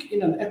 I think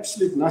in an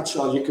absolute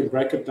nutshell, you could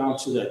break it down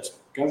to that.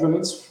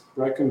 Governance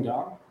broken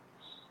down,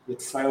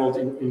 that failed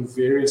in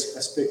various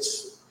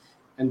aspects,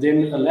 and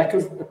then a lack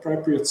of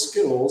appropriate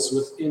skills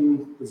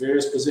within the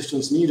various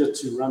positions needed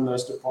to run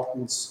those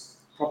departments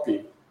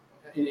properly.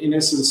 In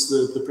essence,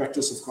 the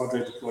practice of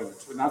cadre deployment.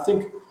 And I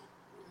think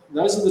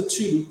those are the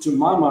two, to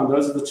my mind,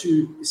 those are the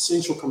two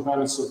essential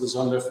components of the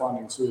Zondo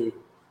findings, were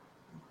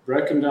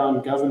broken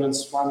down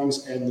governance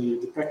findings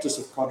and the practice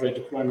of cadre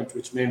deployment,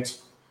 which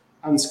meant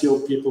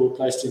unskilled people were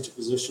placed into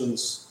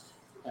positions,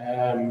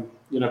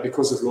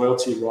 because of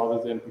loyalty rather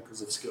than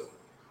because of skill.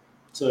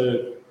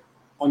 So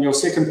on your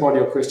second part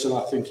of your question,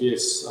 I think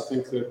yes. I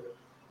think that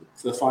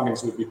the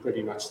findings would be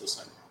pretty much the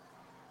same.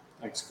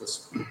 Thanks,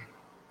 Chris.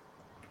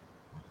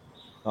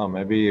 Oh,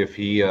 maybe if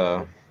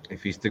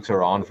he sticks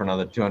around for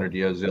another 200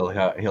 years, he'll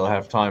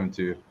have time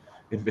to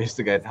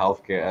investigate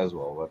healthcare as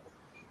well. But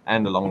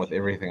and along with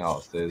everything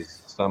else,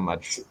 there's so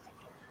much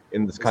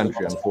in this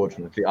country.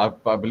 Unfortunately,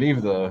 I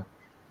believe the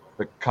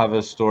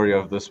cover story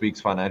of this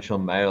week's Financial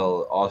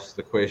Mail asks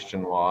the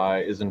question,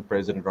 why isn't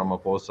President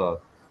Ramaphosa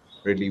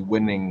really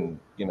winning,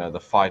 the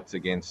fight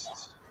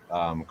against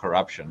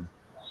corruption,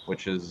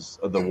 which is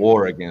the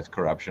war against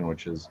corruption,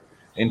 which is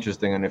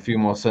interesting. And a few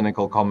more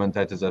cynical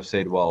commentators have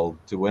said, well,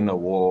 to win a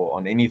war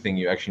on anything,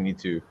 you actually need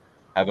to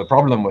have a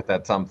problem with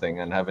that something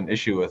and have an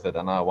issue with it.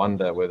 And I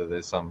wonder whether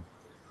there's some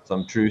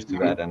truth to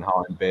that, and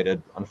how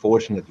embedded,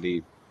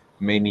 unfortunately,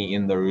 many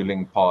in the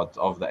ruling part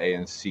of the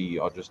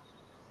ANC are just,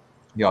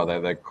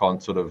 they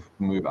can't sort of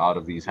move out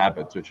of these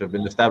habits, which have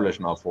been established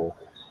now for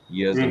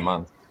years and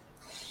months.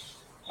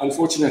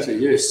 Unfortunately,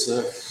 yes.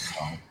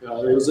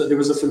 There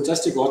was a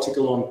fantastic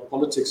article on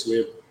Politics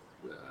Web,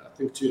 I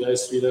think 3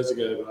 days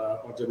ago,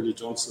 by R.W.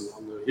 Johnson,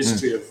 on the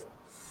history of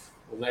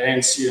the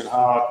ANC and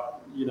how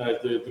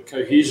the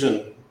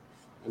cohesion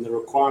and the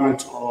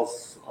requirement of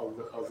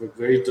a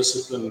very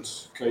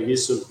disciplined,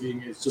 cohesive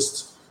being. It's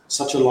just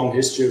such a long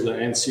history of the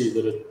ANC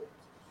that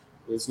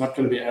it's not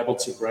going to be able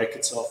to break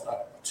itself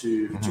up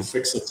to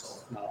fix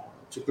itself now,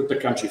 to put the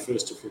country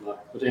first, if you like.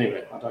 But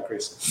anyway, I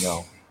digress.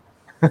 No.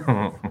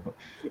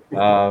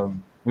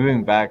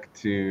 Moving back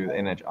to the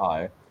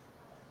NHI,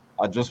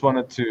 I just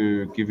wanted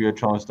to give you a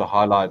chance to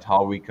highlight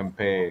how we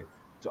compare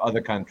to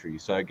other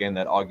countries. So again,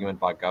 that argument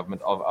by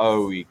government of,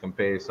 we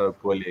compare so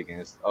poorly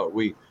against,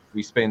 we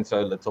spend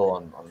so little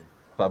on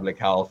public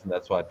health, and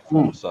that's why it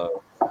performs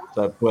so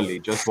poorly.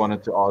 Just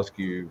wanted to ask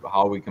you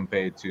how we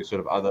compare to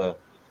sort of other,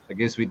 I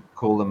guess we'd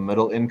call them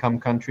middle income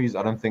countries.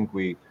 I don't think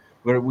we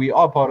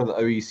are part of the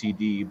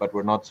OECD, but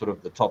we're not sort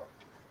of the top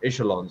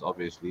echelons,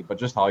 obviously. But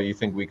just how you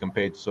think we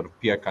compare to sort of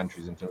peer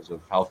countries in terms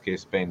of healthcare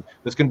spend.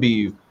 This can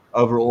be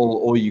overall,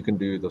 or you can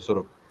do the sort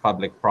of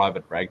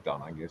public-private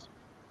breakdown, I guess.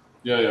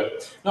 Yeah.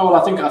 No, well,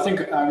 I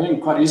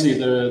think quite easily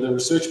the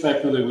research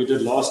paper that we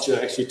did last year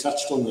actually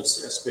touched on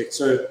this aspect.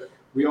 So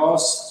we are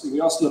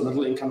still a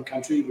middle-income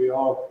country. We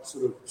are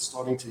sort of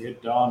starting to head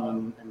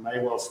down and may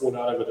well fall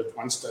out of it at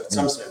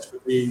some stage.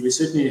 But we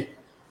certainly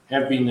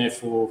have been there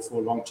for a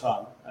long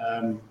time.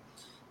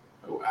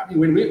 I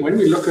mean, when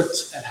we look at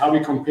how we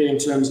compare in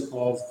terms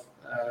of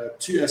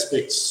two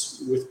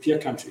aspects with peer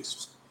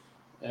countries,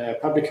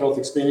 public health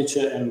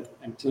expenditure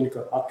and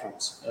clinical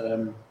outcomes,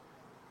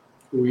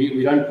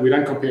 we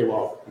don't compare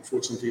well,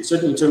 unfortunately.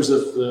 Certainly in terms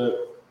of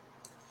the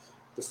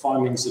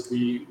findings that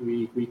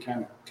we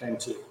came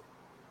to.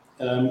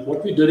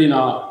 What we did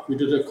we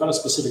did quite a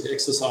specific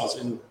exercise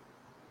in.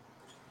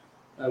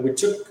 We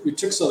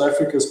took South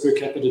Africa's per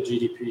capita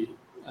GDP,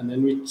 and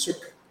then we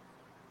took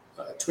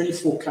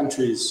 24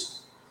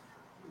 countries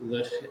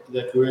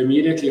that were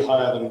immediately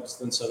higher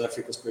than South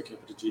Africa's per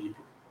capita GDP.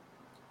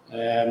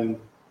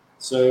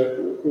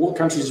 So all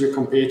countries we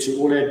compared to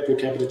all had per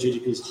capita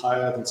GDPs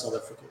higher than South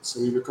Africa. So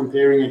we were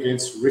comparing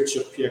against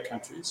richer peer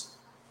countries.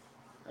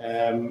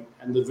 And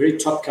the very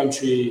top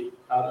country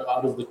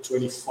out of the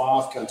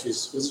 25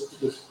 countries was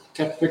the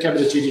per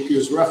capita GDP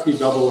was roughly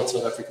double what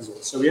South Africa's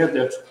was. So we had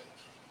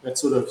that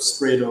sort of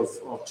spread of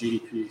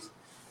GDPs.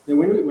 Then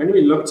when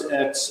we looked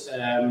at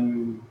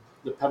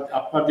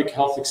our public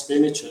health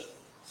expenditure,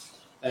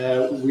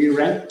 we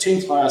ranked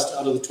 10th highest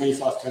out of the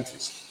 25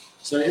 countries.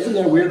 So even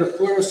though we're the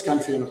poorest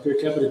country on a per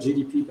capita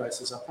GDP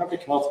basis, our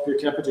public health per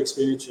capita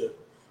expenditure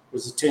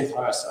was the 10th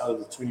highest out of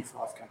the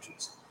 25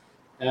 countries.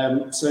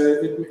 So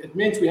it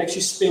meant we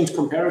actually spent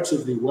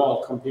comparatively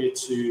well compared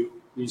to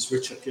these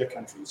richer peer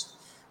countries.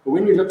 But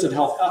when we looked at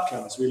health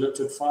outcomes, we looked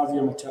at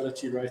 5-year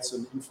mortality rates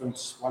and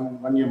infants,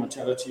 one-year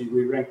mortality,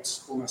 we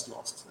ranked almost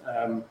last.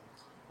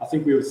 I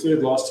think we were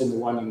third last in the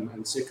one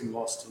and second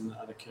last in the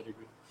other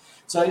category.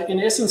 So in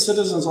essence,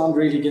 citizens aren't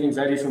really getting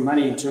value for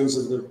money in terms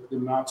of the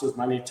amount of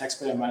money,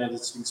 taxpayer money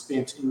that's being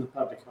spent in the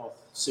public health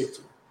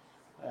sector.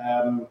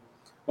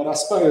 But I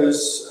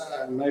suppose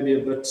maybe a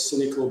bit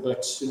cynical, but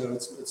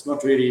it's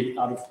not really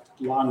out of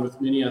line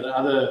with many of the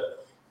other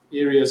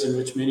areas in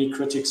which many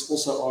critics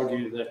also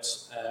argue that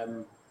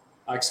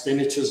our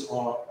expenditures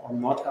are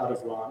not out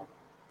of line,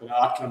 but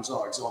our outcomes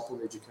are. Example,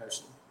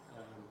 education.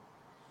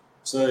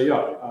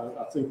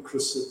 I think,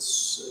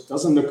 Chris, it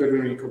doesn't look good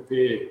when we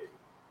compare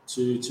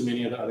to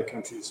many of the other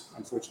countries,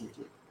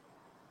 unfortunately.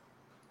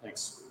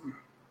 Thanks.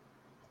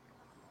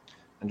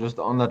 And just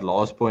on that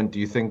last point, do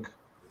you think,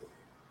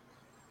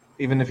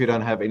 even if you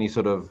don't have any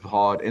sort of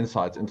hard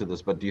insights into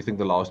this, but do you think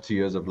the last 2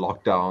 years of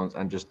lockdowns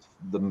and just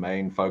the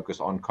main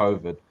focus on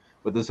COVID,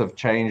 would this have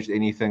changed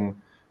anything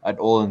at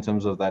all in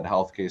terms of that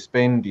healthcare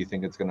spend? Do you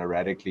think it's going to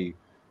radically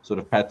sort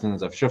of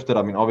patterns have shifted?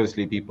 I mean,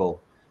 obviously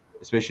people,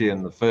 especially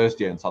in the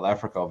first year in South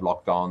Africa of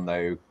lockdown,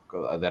 they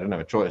didn't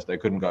have a choice. They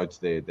couldn't go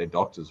to their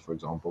doctors, for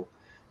example.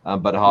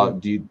 But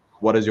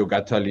what does your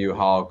gut tell you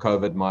how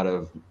COVID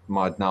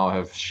might now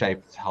have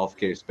shaped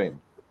healthcare spend?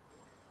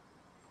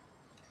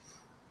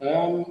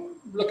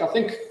 Look, I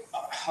think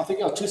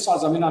there are two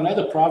sides. I mean, I know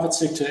the private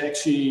sector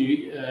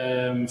actually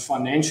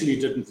financially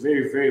did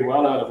very, very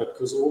well out of it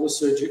because all the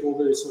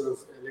sort of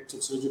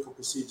elective surgical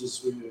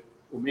procedures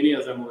or many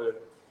of them were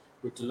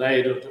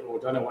delayed or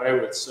done away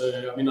with.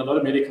 So, I mean, a lot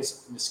of medical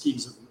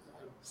schemes,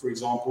 for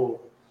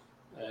example,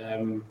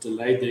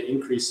 delayed their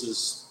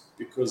increases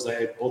because they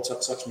had built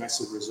up such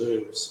massive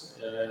reserves.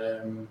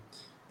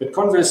 But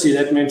conversely,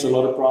 that meant a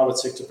lot of private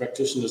sector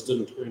practitioners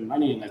didn't earn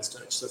money in that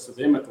stage. So for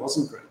them, it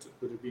wasn't great. It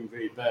would have been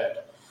very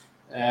bad.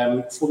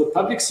 For the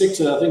public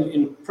sector, I think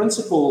in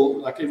principle,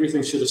 like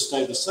everything should have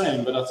stayed the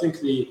same. But I think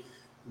the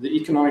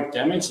economic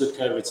damage that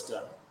COVID's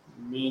done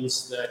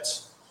means that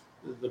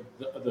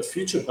the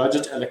future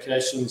budget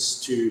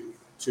allocations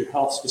to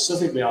health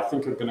specifically, I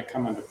think, are going to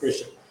come under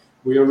pressure.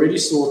 We already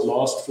saw it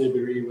last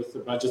February with the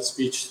budget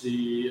speech.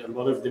 There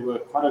were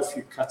quite a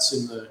few cuts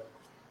in the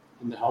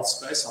health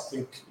space. I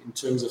think in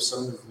terms of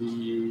some of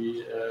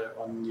the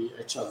on the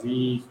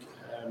HIV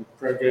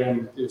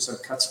program, there were some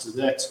cuts to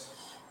that.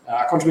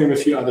 I can't remember a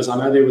few others. I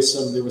know there was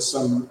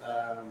some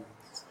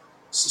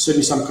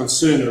certainly some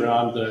concern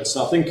around those.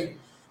 So I think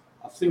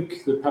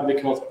the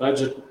public health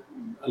budget,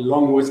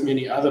 along with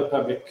many other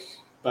public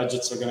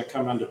budgets, are going to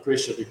come under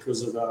pressure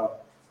because of our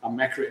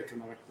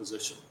macroeconomic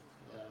position,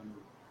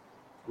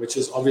 which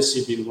has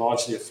obviously been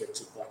largely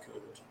affected by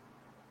COVID.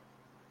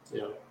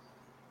 Yeah.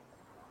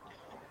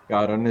 Yeah,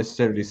 I don't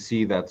necessarily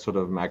see that sort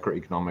of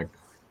macroeconomic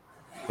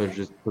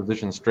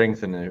position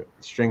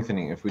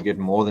strengthening. If we get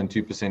more than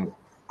 2%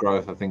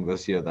 growth, I think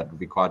this year that would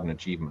be quite an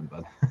achievement,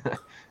 but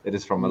it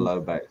is from a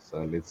low base.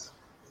 So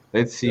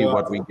let's see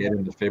what we get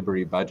in the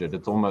February budget.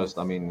 It's almost,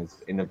 I mean,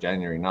 it's end of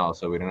January now,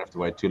 so we don't have to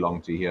wait too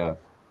long to hear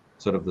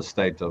sort of the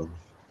state of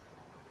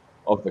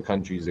the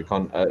country's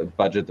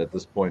budget at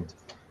this point.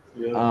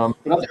 Yeah,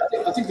 but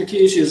I think the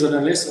key issue is that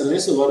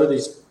unless a lot of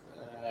these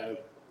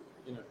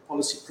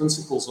policy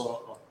principles are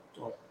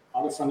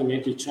either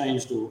fundamentally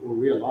changed or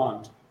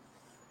realigned,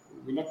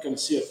 we're not going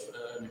to see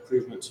an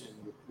improvement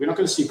we're not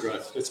going to see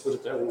growth. Let's put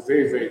it that way, or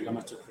very, very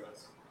limited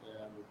growth.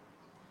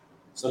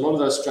 So a lot of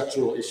those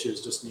structural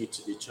issues just need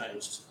to be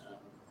changed.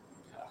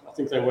 I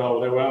think they've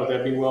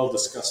been well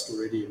discussed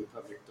already in the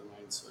public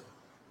domain. So,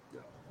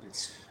 yeah,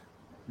 thanks.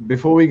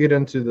 Before we get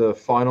into the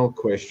final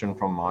question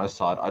from my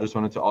side, I just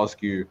wanted to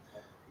ask you,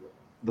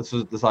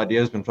 this idea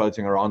has been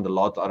floating around a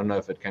lot. I don't know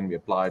if it can be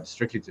applied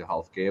strictly to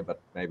healthcare,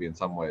 but maybe in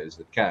some ways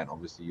it can.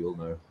 Obviously, you'll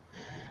know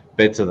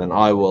better than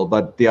I will.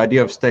 But the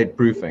idea of state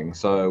proofing.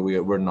 So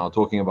we're now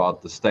talking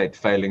about the state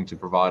failing to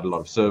provide a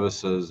lot of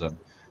services, and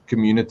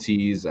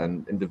communities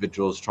and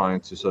individuals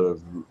trying to sort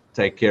of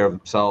take care of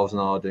themselves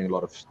now, doing a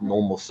lot of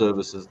normal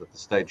services that the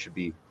state should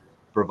be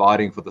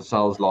providing for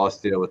themselves.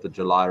 Last year with the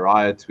July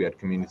riots, we had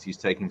communities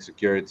taking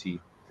security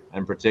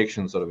and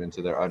protection sort of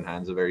into their own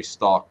hands. A very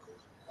stark,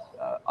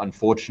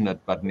 unfortunate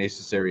but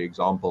necessary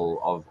example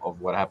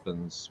of what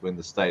happens when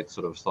the state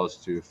sort of starts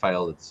to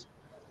fail its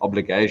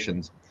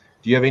obligations.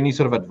 Do you have any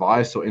sort of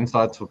advice or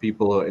insights for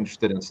people who are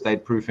interested in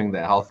state proofing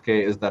their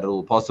healthcare? Is that at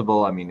all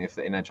possible? I mean, if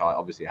the NHI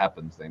obviously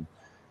happens, then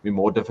it'd be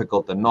more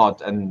difficult than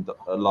not. And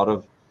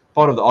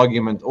part of the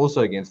argument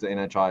also against the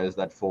NHI is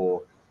that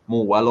for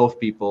more well-off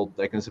people,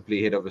 they can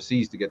simply head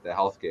overseas to get their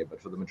healthcare.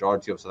 But for the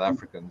majority of South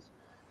Africans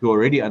who are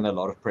already under a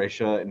lot of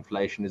pressure,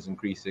 inflation is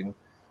increasing,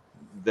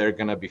 they're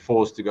going to be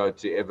forced to go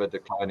to ever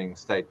declining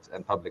state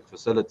and public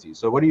facilities.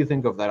 So what do you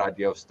think of that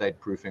idea of state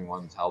proofing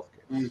one's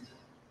healthcare?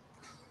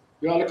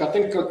 Yeah, look, I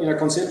think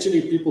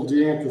conceptually people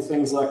doing it with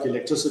things like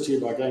electricity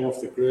by going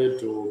off the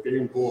grid or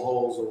building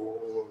boreholes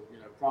or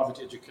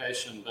private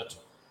education. But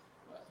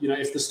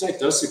if the state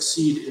does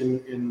succeed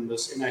in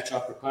this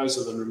NHI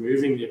proposal and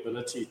removing the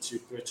ability to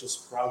purchase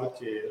private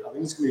care, I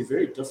think it's going to be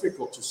very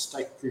difficult to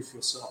state-proof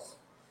yourself.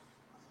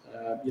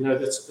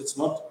 It's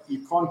not,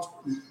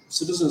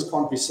 citizens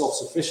can't be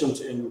self-sufficient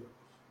in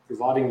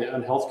providing their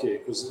own healthcare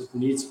because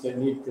they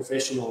need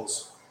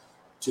professionals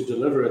to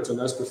deliver it, and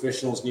those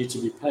professionals need to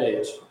be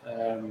paid.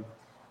 And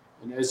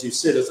as you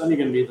said, it's only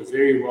going to be the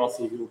very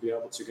wealthy who will be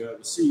able to go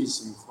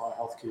overseas and buy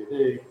healthcare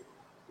there,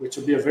 which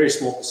will be a very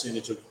small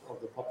percentage of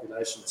the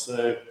population.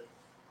 So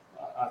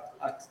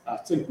I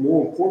think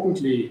more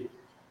importantly,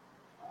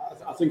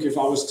 I think if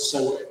I was to say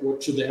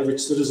what should the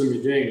average citizen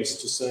be doing is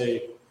to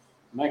say,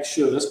 make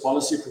sure this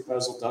policy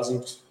proposal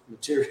doesn't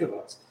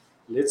materialize.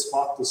 Let's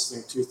fight this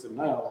thing tooth and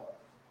nail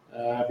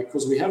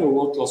because we have a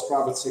world-class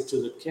private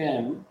sector that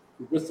can,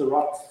 with the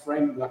right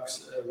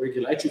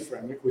regulatory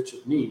framework, which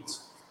it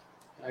needs,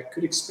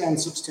 could expand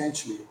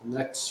substantially. And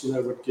that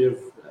would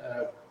give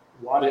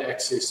wider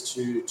access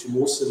to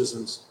more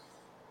citizens.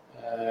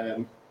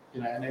 And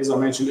as I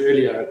mentioned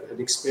earlier,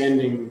 an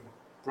expanding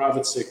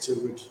private sector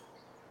would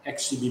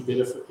actually be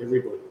better for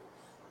everybody,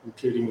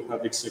 including the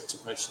public sector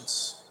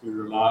patients who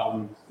rely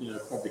on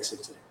public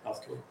sector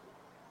healthcare.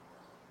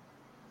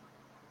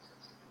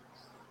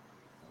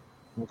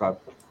 Okay.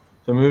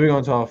 So moving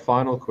on to our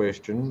final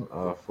question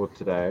for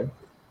today,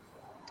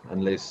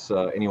 unless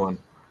anyone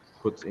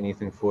puts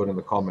anything forward in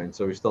the comments.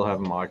 So we still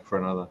have Mike for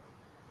another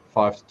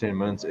 5 to 10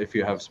 minutes if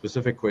you have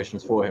specific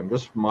questions for him.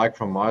 Just Mike,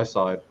 from my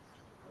side,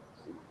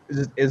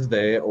 is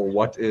there, or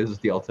what is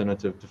the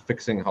alternative to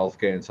fixing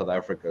healthcare in South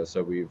Africa?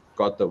 So we've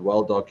got the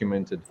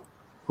well-documented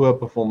poor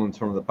performance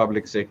from the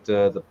public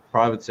sector. The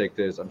private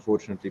sector is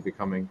unfortunately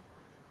becoming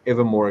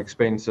ever more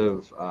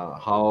expensive.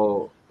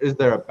 How is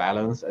there a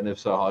balance? And if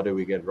so, how do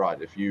we get right?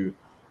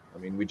 I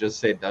mean, we just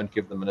said don't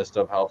give the Minister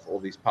of Health all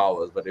these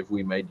powers, but if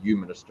we made you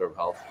Minister of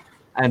Health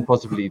and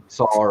possibly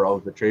Tsar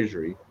of the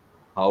Treasury,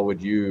 how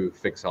would you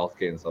fix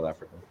healthcare in South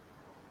Africa?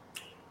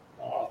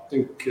 I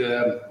think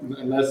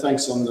no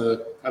thanks on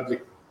the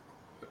public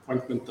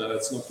appointment. Though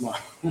it's not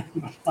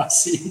my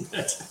scene.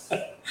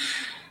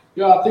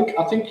 Yeah, I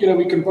think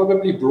we can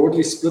probably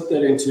broadly split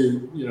that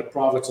into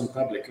private and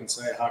public and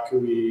say how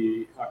can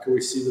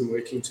we see them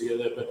working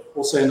together, but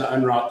also in their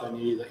own right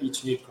they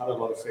each need quite a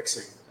lot of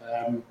fixing.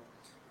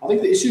 I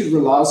think the issue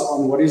relies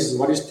on what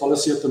is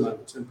policy at the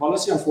moment, and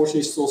policy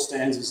unfortunately still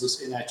stands as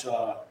this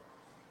NHI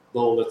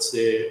bill that's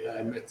there.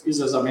 It is,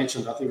 as I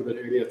mentioned, I think a bit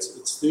earlier,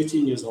 it's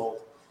 13 years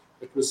old.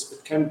 It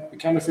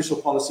became official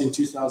policy in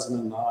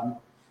 2009.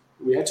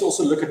 We had to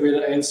also look at where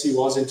the ANC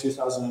was in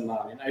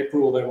 2009. In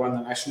April, they won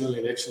the national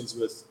elections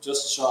with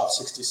just shy of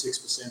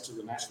 66% of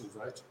the national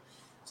vote.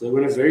 So they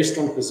were in a very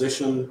strong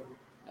position.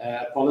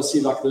 A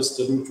policy like this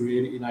didn't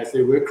really, if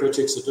there were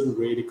critics, it didn't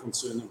really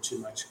concern them too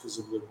much because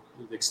of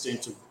the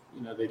extent of,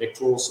 the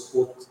electoral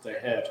support that they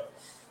had.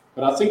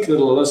 But I think that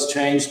a lot has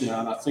changed now,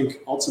 and I think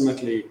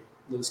ultimately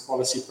this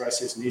policy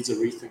process needs a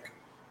rethink.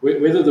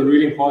 Whether the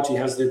ruling party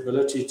has the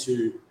ability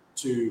to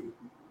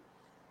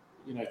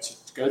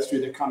go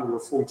through that kind of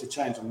reform to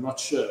change, I'm not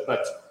sure.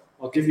 But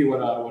I'll give you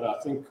what I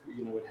think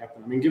would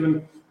happen. I mean,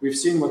 given we've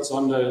seen what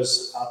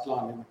Zondo's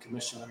outlined in the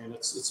commission, I mean,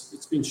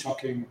 it's been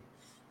shocking,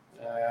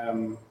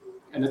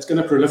 and it's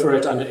going to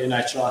proliferate under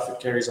NHI if it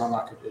carries on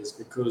like it is,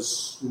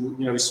 because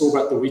we saw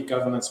about the weak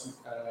governance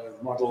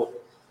model,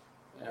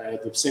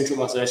 the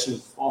centralization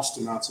of vast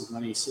amounts of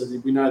money. So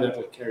we know that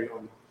will carry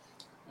on.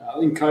 I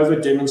think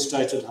COVID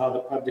demonstrated how the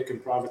public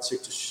and private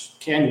sector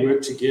can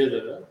work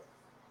together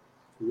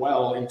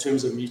well in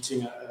terms of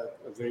meeting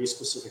a very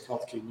specific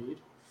healthcare need.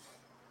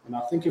 And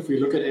I think if we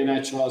look at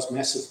NHI's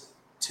massive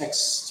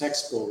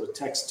tax bill, the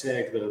tax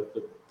tag,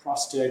 the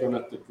price tag on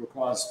it that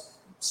requires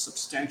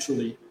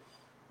substantially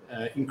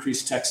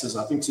increased taxes,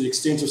 I think to the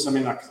extent of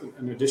something like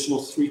an additional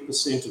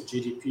 3% of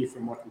GDP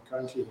from what we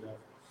currently have,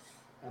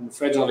 and the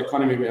fragile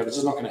economy we have, it's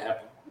just not going to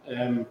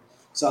happen.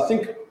 So I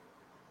think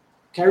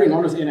carrying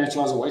on with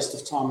NHI is a waste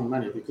of time and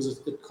money, because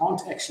it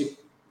can't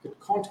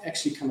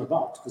actually come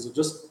about, because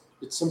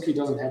it simply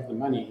doesn't have the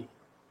money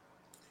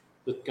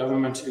that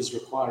government is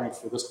requiring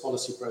for this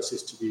policy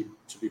process to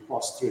be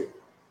passed through.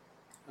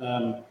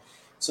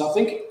 So I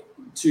think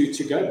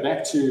to go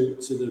back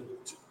to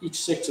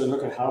each sector and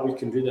look at how we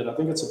can do that, I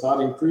think it's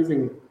about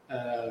improving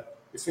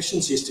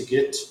efficiencies to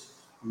get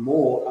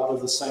more out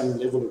of the same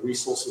level of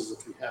resources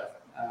that we have.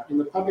 In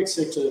the public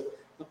sector,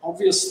 the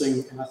obvious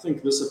thing, and I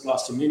think this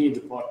applies to many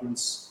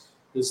departments,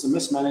 is the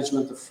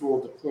mismanagement, the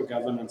fraud, the poor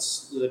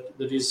governance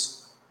that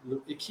is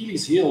the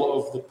Achilles heel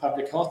of the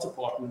public health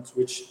department,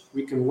 which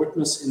we can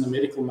witness in the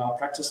medical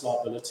malpractice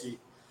liability,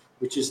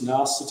 which is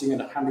now sitting at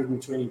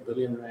 120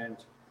 billion rand,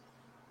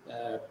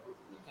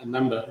 a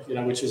number,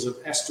 which is an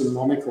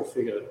astronomical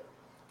figure,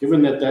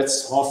 given that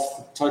that's half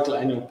the total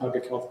annual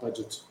public health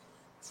budget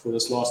for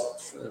this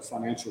last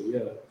financial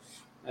year.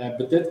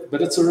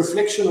 But it's a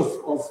reflection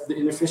of the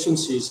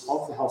inefficiencies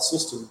of the health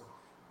system,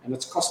 and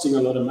it's costing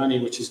a lot of money,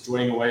 which is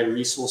drawing away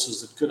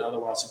resources that could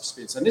otherwise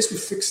expense. Unless we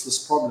fix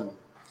this problem,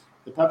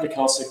 the public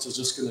health sector is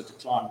just going to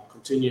decline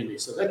continually.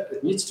 So that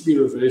it needs to be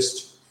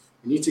reversed.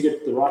 We need to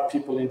get the right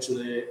people into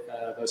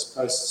those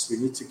posts. We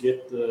need to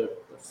get the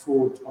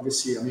fraud.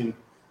 Obviously, I mean,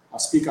 I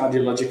speak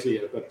ideologically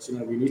here, but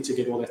we need to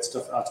get all that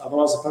stuff out.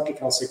 Otherwise, the public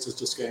health sector is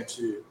just going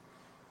to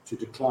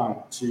decline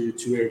to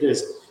where it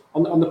is.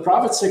 On the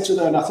private sector,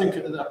 though, and I think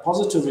a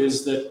positive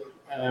is that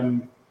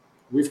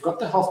we've got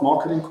the health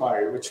market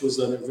inquiry, which was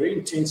a very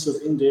intensive,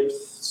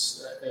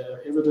 in-depth,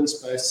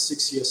 evidence-based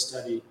 6-year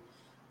study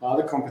by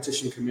the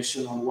Competition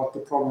Commission on what the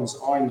problems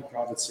are in the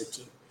private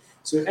sector.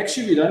 So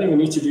actually, we don't even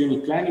need to do any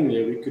planning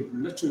there. We could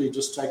literally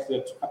just take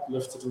that,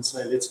 uplift it, and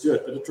say, let's do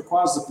it. But it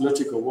requires the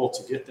political will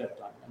to get that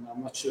done, and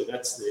I'm not sure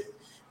that's there.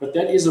 But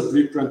that is a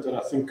blueprint that I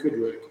think could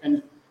work.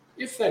 And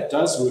if that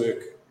does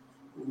work,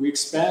 we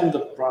expand the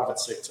private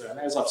sector. And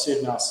as I've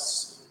said now,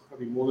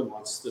 probably more than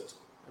once, that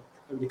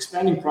an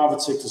expanding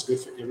private sector is good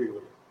for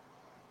everybody.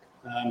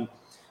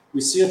 We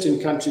see it in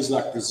countries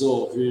like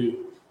Brazil,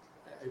 who,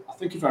 I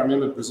think if I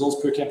remember,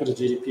 Brazil's per capita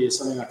GDP is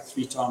something like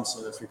 3 times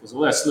South Africa's.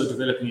 Although it's still a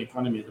developing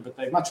economy, but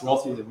they're much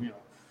wealthier than we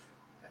are.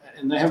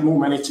 And they have more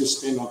money to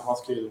spend on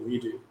healthcare than we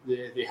do.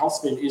 Their health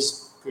spend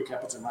is per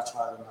capita much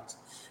higher than us.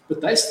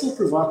 But they still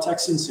provide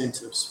tax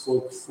incentives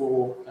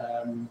for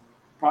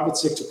private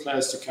sector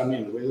players to come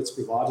in, whether it's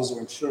providers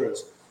or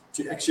insurers,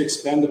 to actually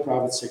expand the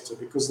private sector,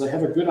 because they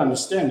have a good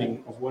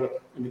understanding of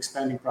what an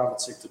expanding private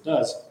sector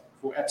does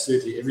for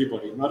absolutely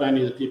everybody, not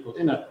only the people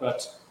in it,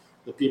 but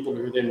the people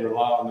who then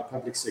rely on the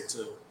public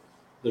sector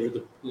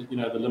the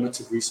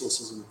limited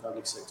resources in the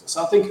public sector.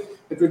 So I think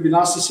it would be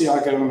nice to see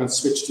our government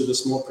switch to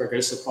this more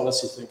progressive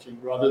policy thinking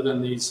rather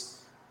than these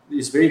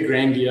very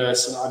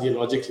grandiose and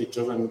ideologically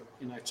driven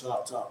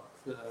NHR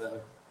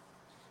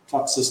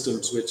type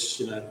systems,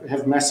 which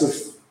have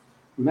massive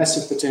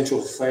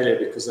potential for failure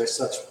because they're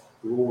such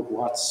broad,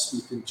 wide,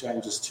 sweeping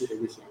changes to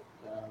everything.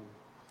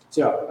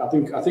 So yeah,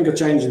 I think a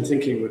change in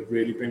thinking would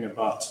really bring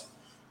about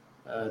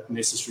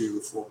necessary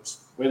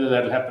reforms. Whether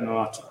that'll happen or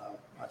not,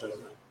 I don't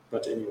know.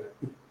 But anyway,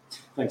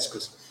 thanks,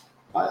 Chris.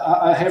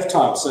 I have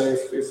time, so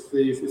if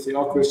there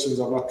are questions,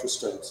 I'm not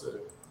restrained. So.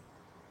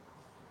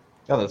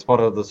 Yeah, that's part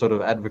of the sort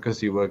of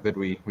advocacy work that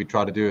we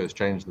try to do is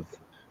change the.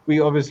 We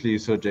obviously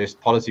suggest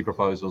policy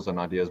proposals and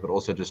ideas, but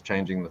also just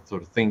changing the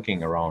sort of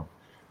thinking around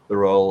the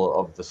role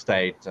of the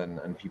state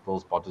and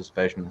people's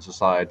participation in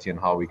society and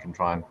how we can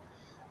try and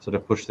sort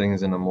of push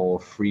things in a more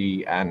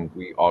free and,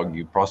 we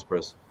argue,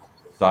 prosperous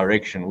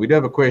direction. We do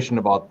have a question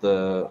about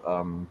the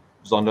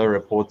Zondo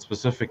report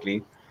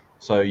specifically.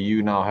 So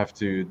you now have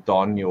to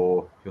don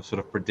your sort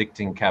of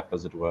predicting cap,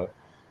 as it were,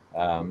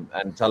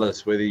 and tell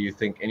us whether you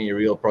think any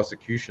real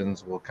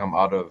prosecutions will come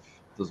out of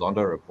the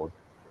Zondo report.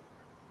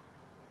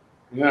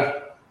 Yeah.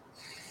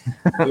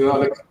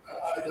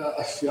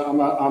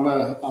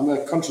 I'm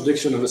a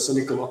contradiction of a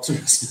cynical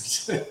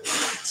optimist.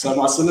 So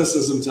my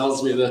cynicism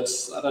tells me that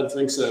I don't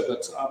think so,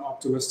 but I'm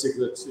optimistic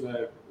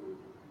that,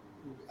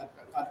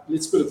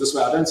 let's put it this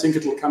way, I don't think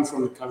it will come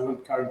from the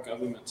current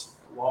government.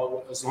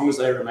 Well, as long as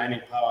they remain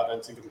in power, I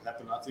don't think it will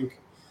happen.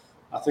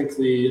 I think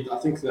the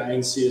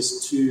ANC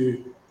is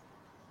too,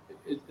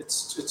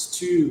 it's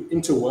too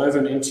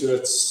interwoven into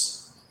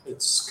its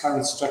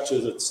current structure.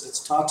 It's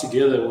tied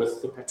together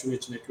with the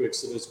patronage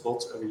networks that it's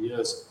built over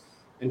years.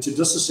 And to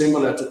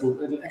disassemble it,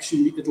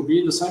 it'll be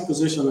in the same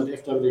position that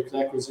F.W.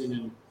 Clark was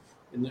in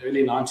the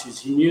early 90s.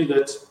 He knew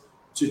that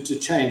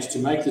to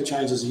make the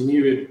changes, he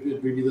knew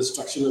it would be the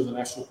destruction of the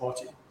National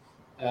Party.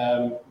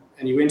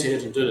 And he went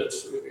ahead and did it,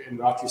 and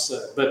rightly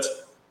so. But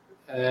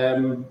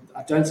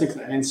I don't think the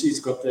ANC's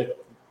got that.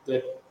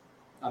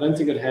 I don't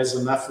think it has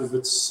enough of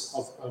its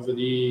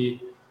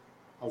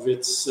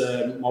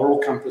moral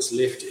compass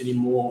left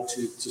anymore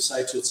to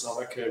say to itself,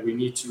 okay, we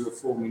need to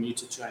reform, we need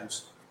to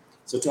change.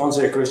 So to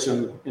answer your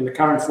question, in the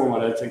current form, I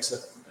don't think so.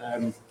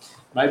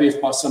 Maybe if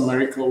by some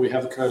miracle we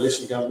have a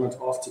coalition government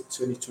after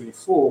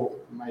 2024,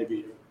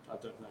 maybe, I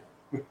don't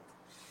know.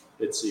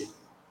 Let's see.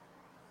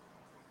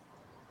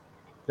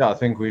 Yeah, I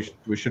think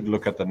we should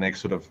look at the next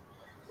sort of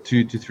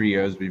 2 to 3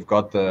 years. We've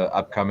got the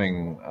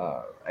upcoming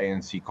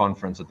ANC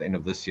conference at the end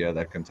of this year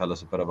that can tell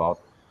us a bit about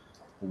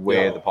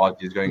where the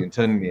party is going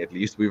internally. At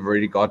least we've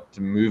already got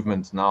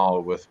movements now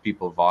with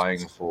people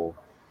vying for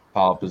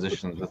power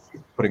positions, with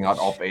putting out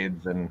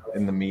op-eds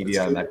in the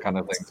media and that kind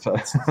of thing. So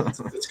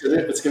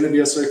it's going to be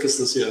a circus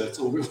this year. That's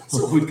all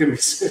we can be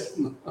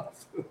certain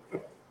of.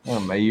 Well,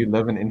 may you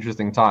live in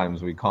interesting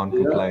times. We can't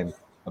complain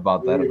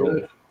about that at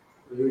all.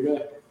 There we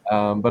go.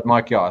 But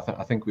Mike, yeah,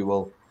 I think we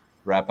will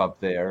wrap up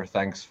there.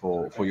 Thanks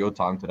for your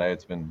time today.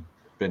 It's been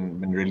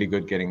really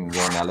good getting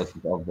your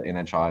analysis of the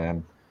NHI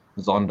and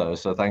Zondo.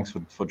 So thanks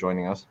for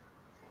joining us.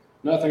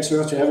 No, thanks very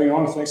much for having me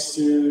on. Thanks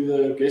to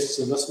the guests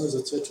and listeners,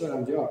 etc.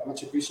 And yeah,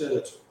 much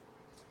appreciated.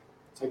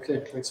 Take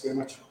care. Thanks very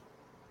much.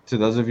 To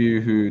those of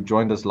you who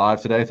joined us live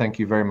today, thank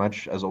you very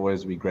much. As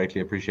always, we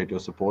greatly appreciate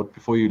your support.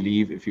 Before you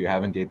leave, if you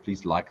haven't yet,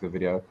 please like the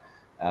video,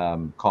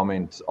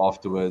 comment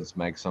afterwards,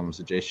 make some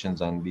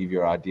suggestions and leave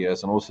your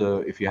ideas. And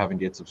also, if you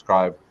haven't yet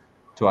subscribed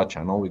to our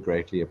channel, we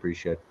greatly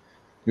appreciate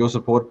your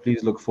support.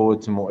 Please look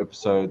forward to more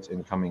episodes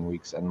in coming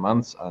weeks and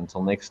months.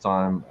 Until next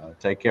time,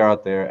 take care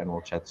out there and we'll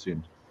chat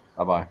soon.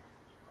 Bye-bye.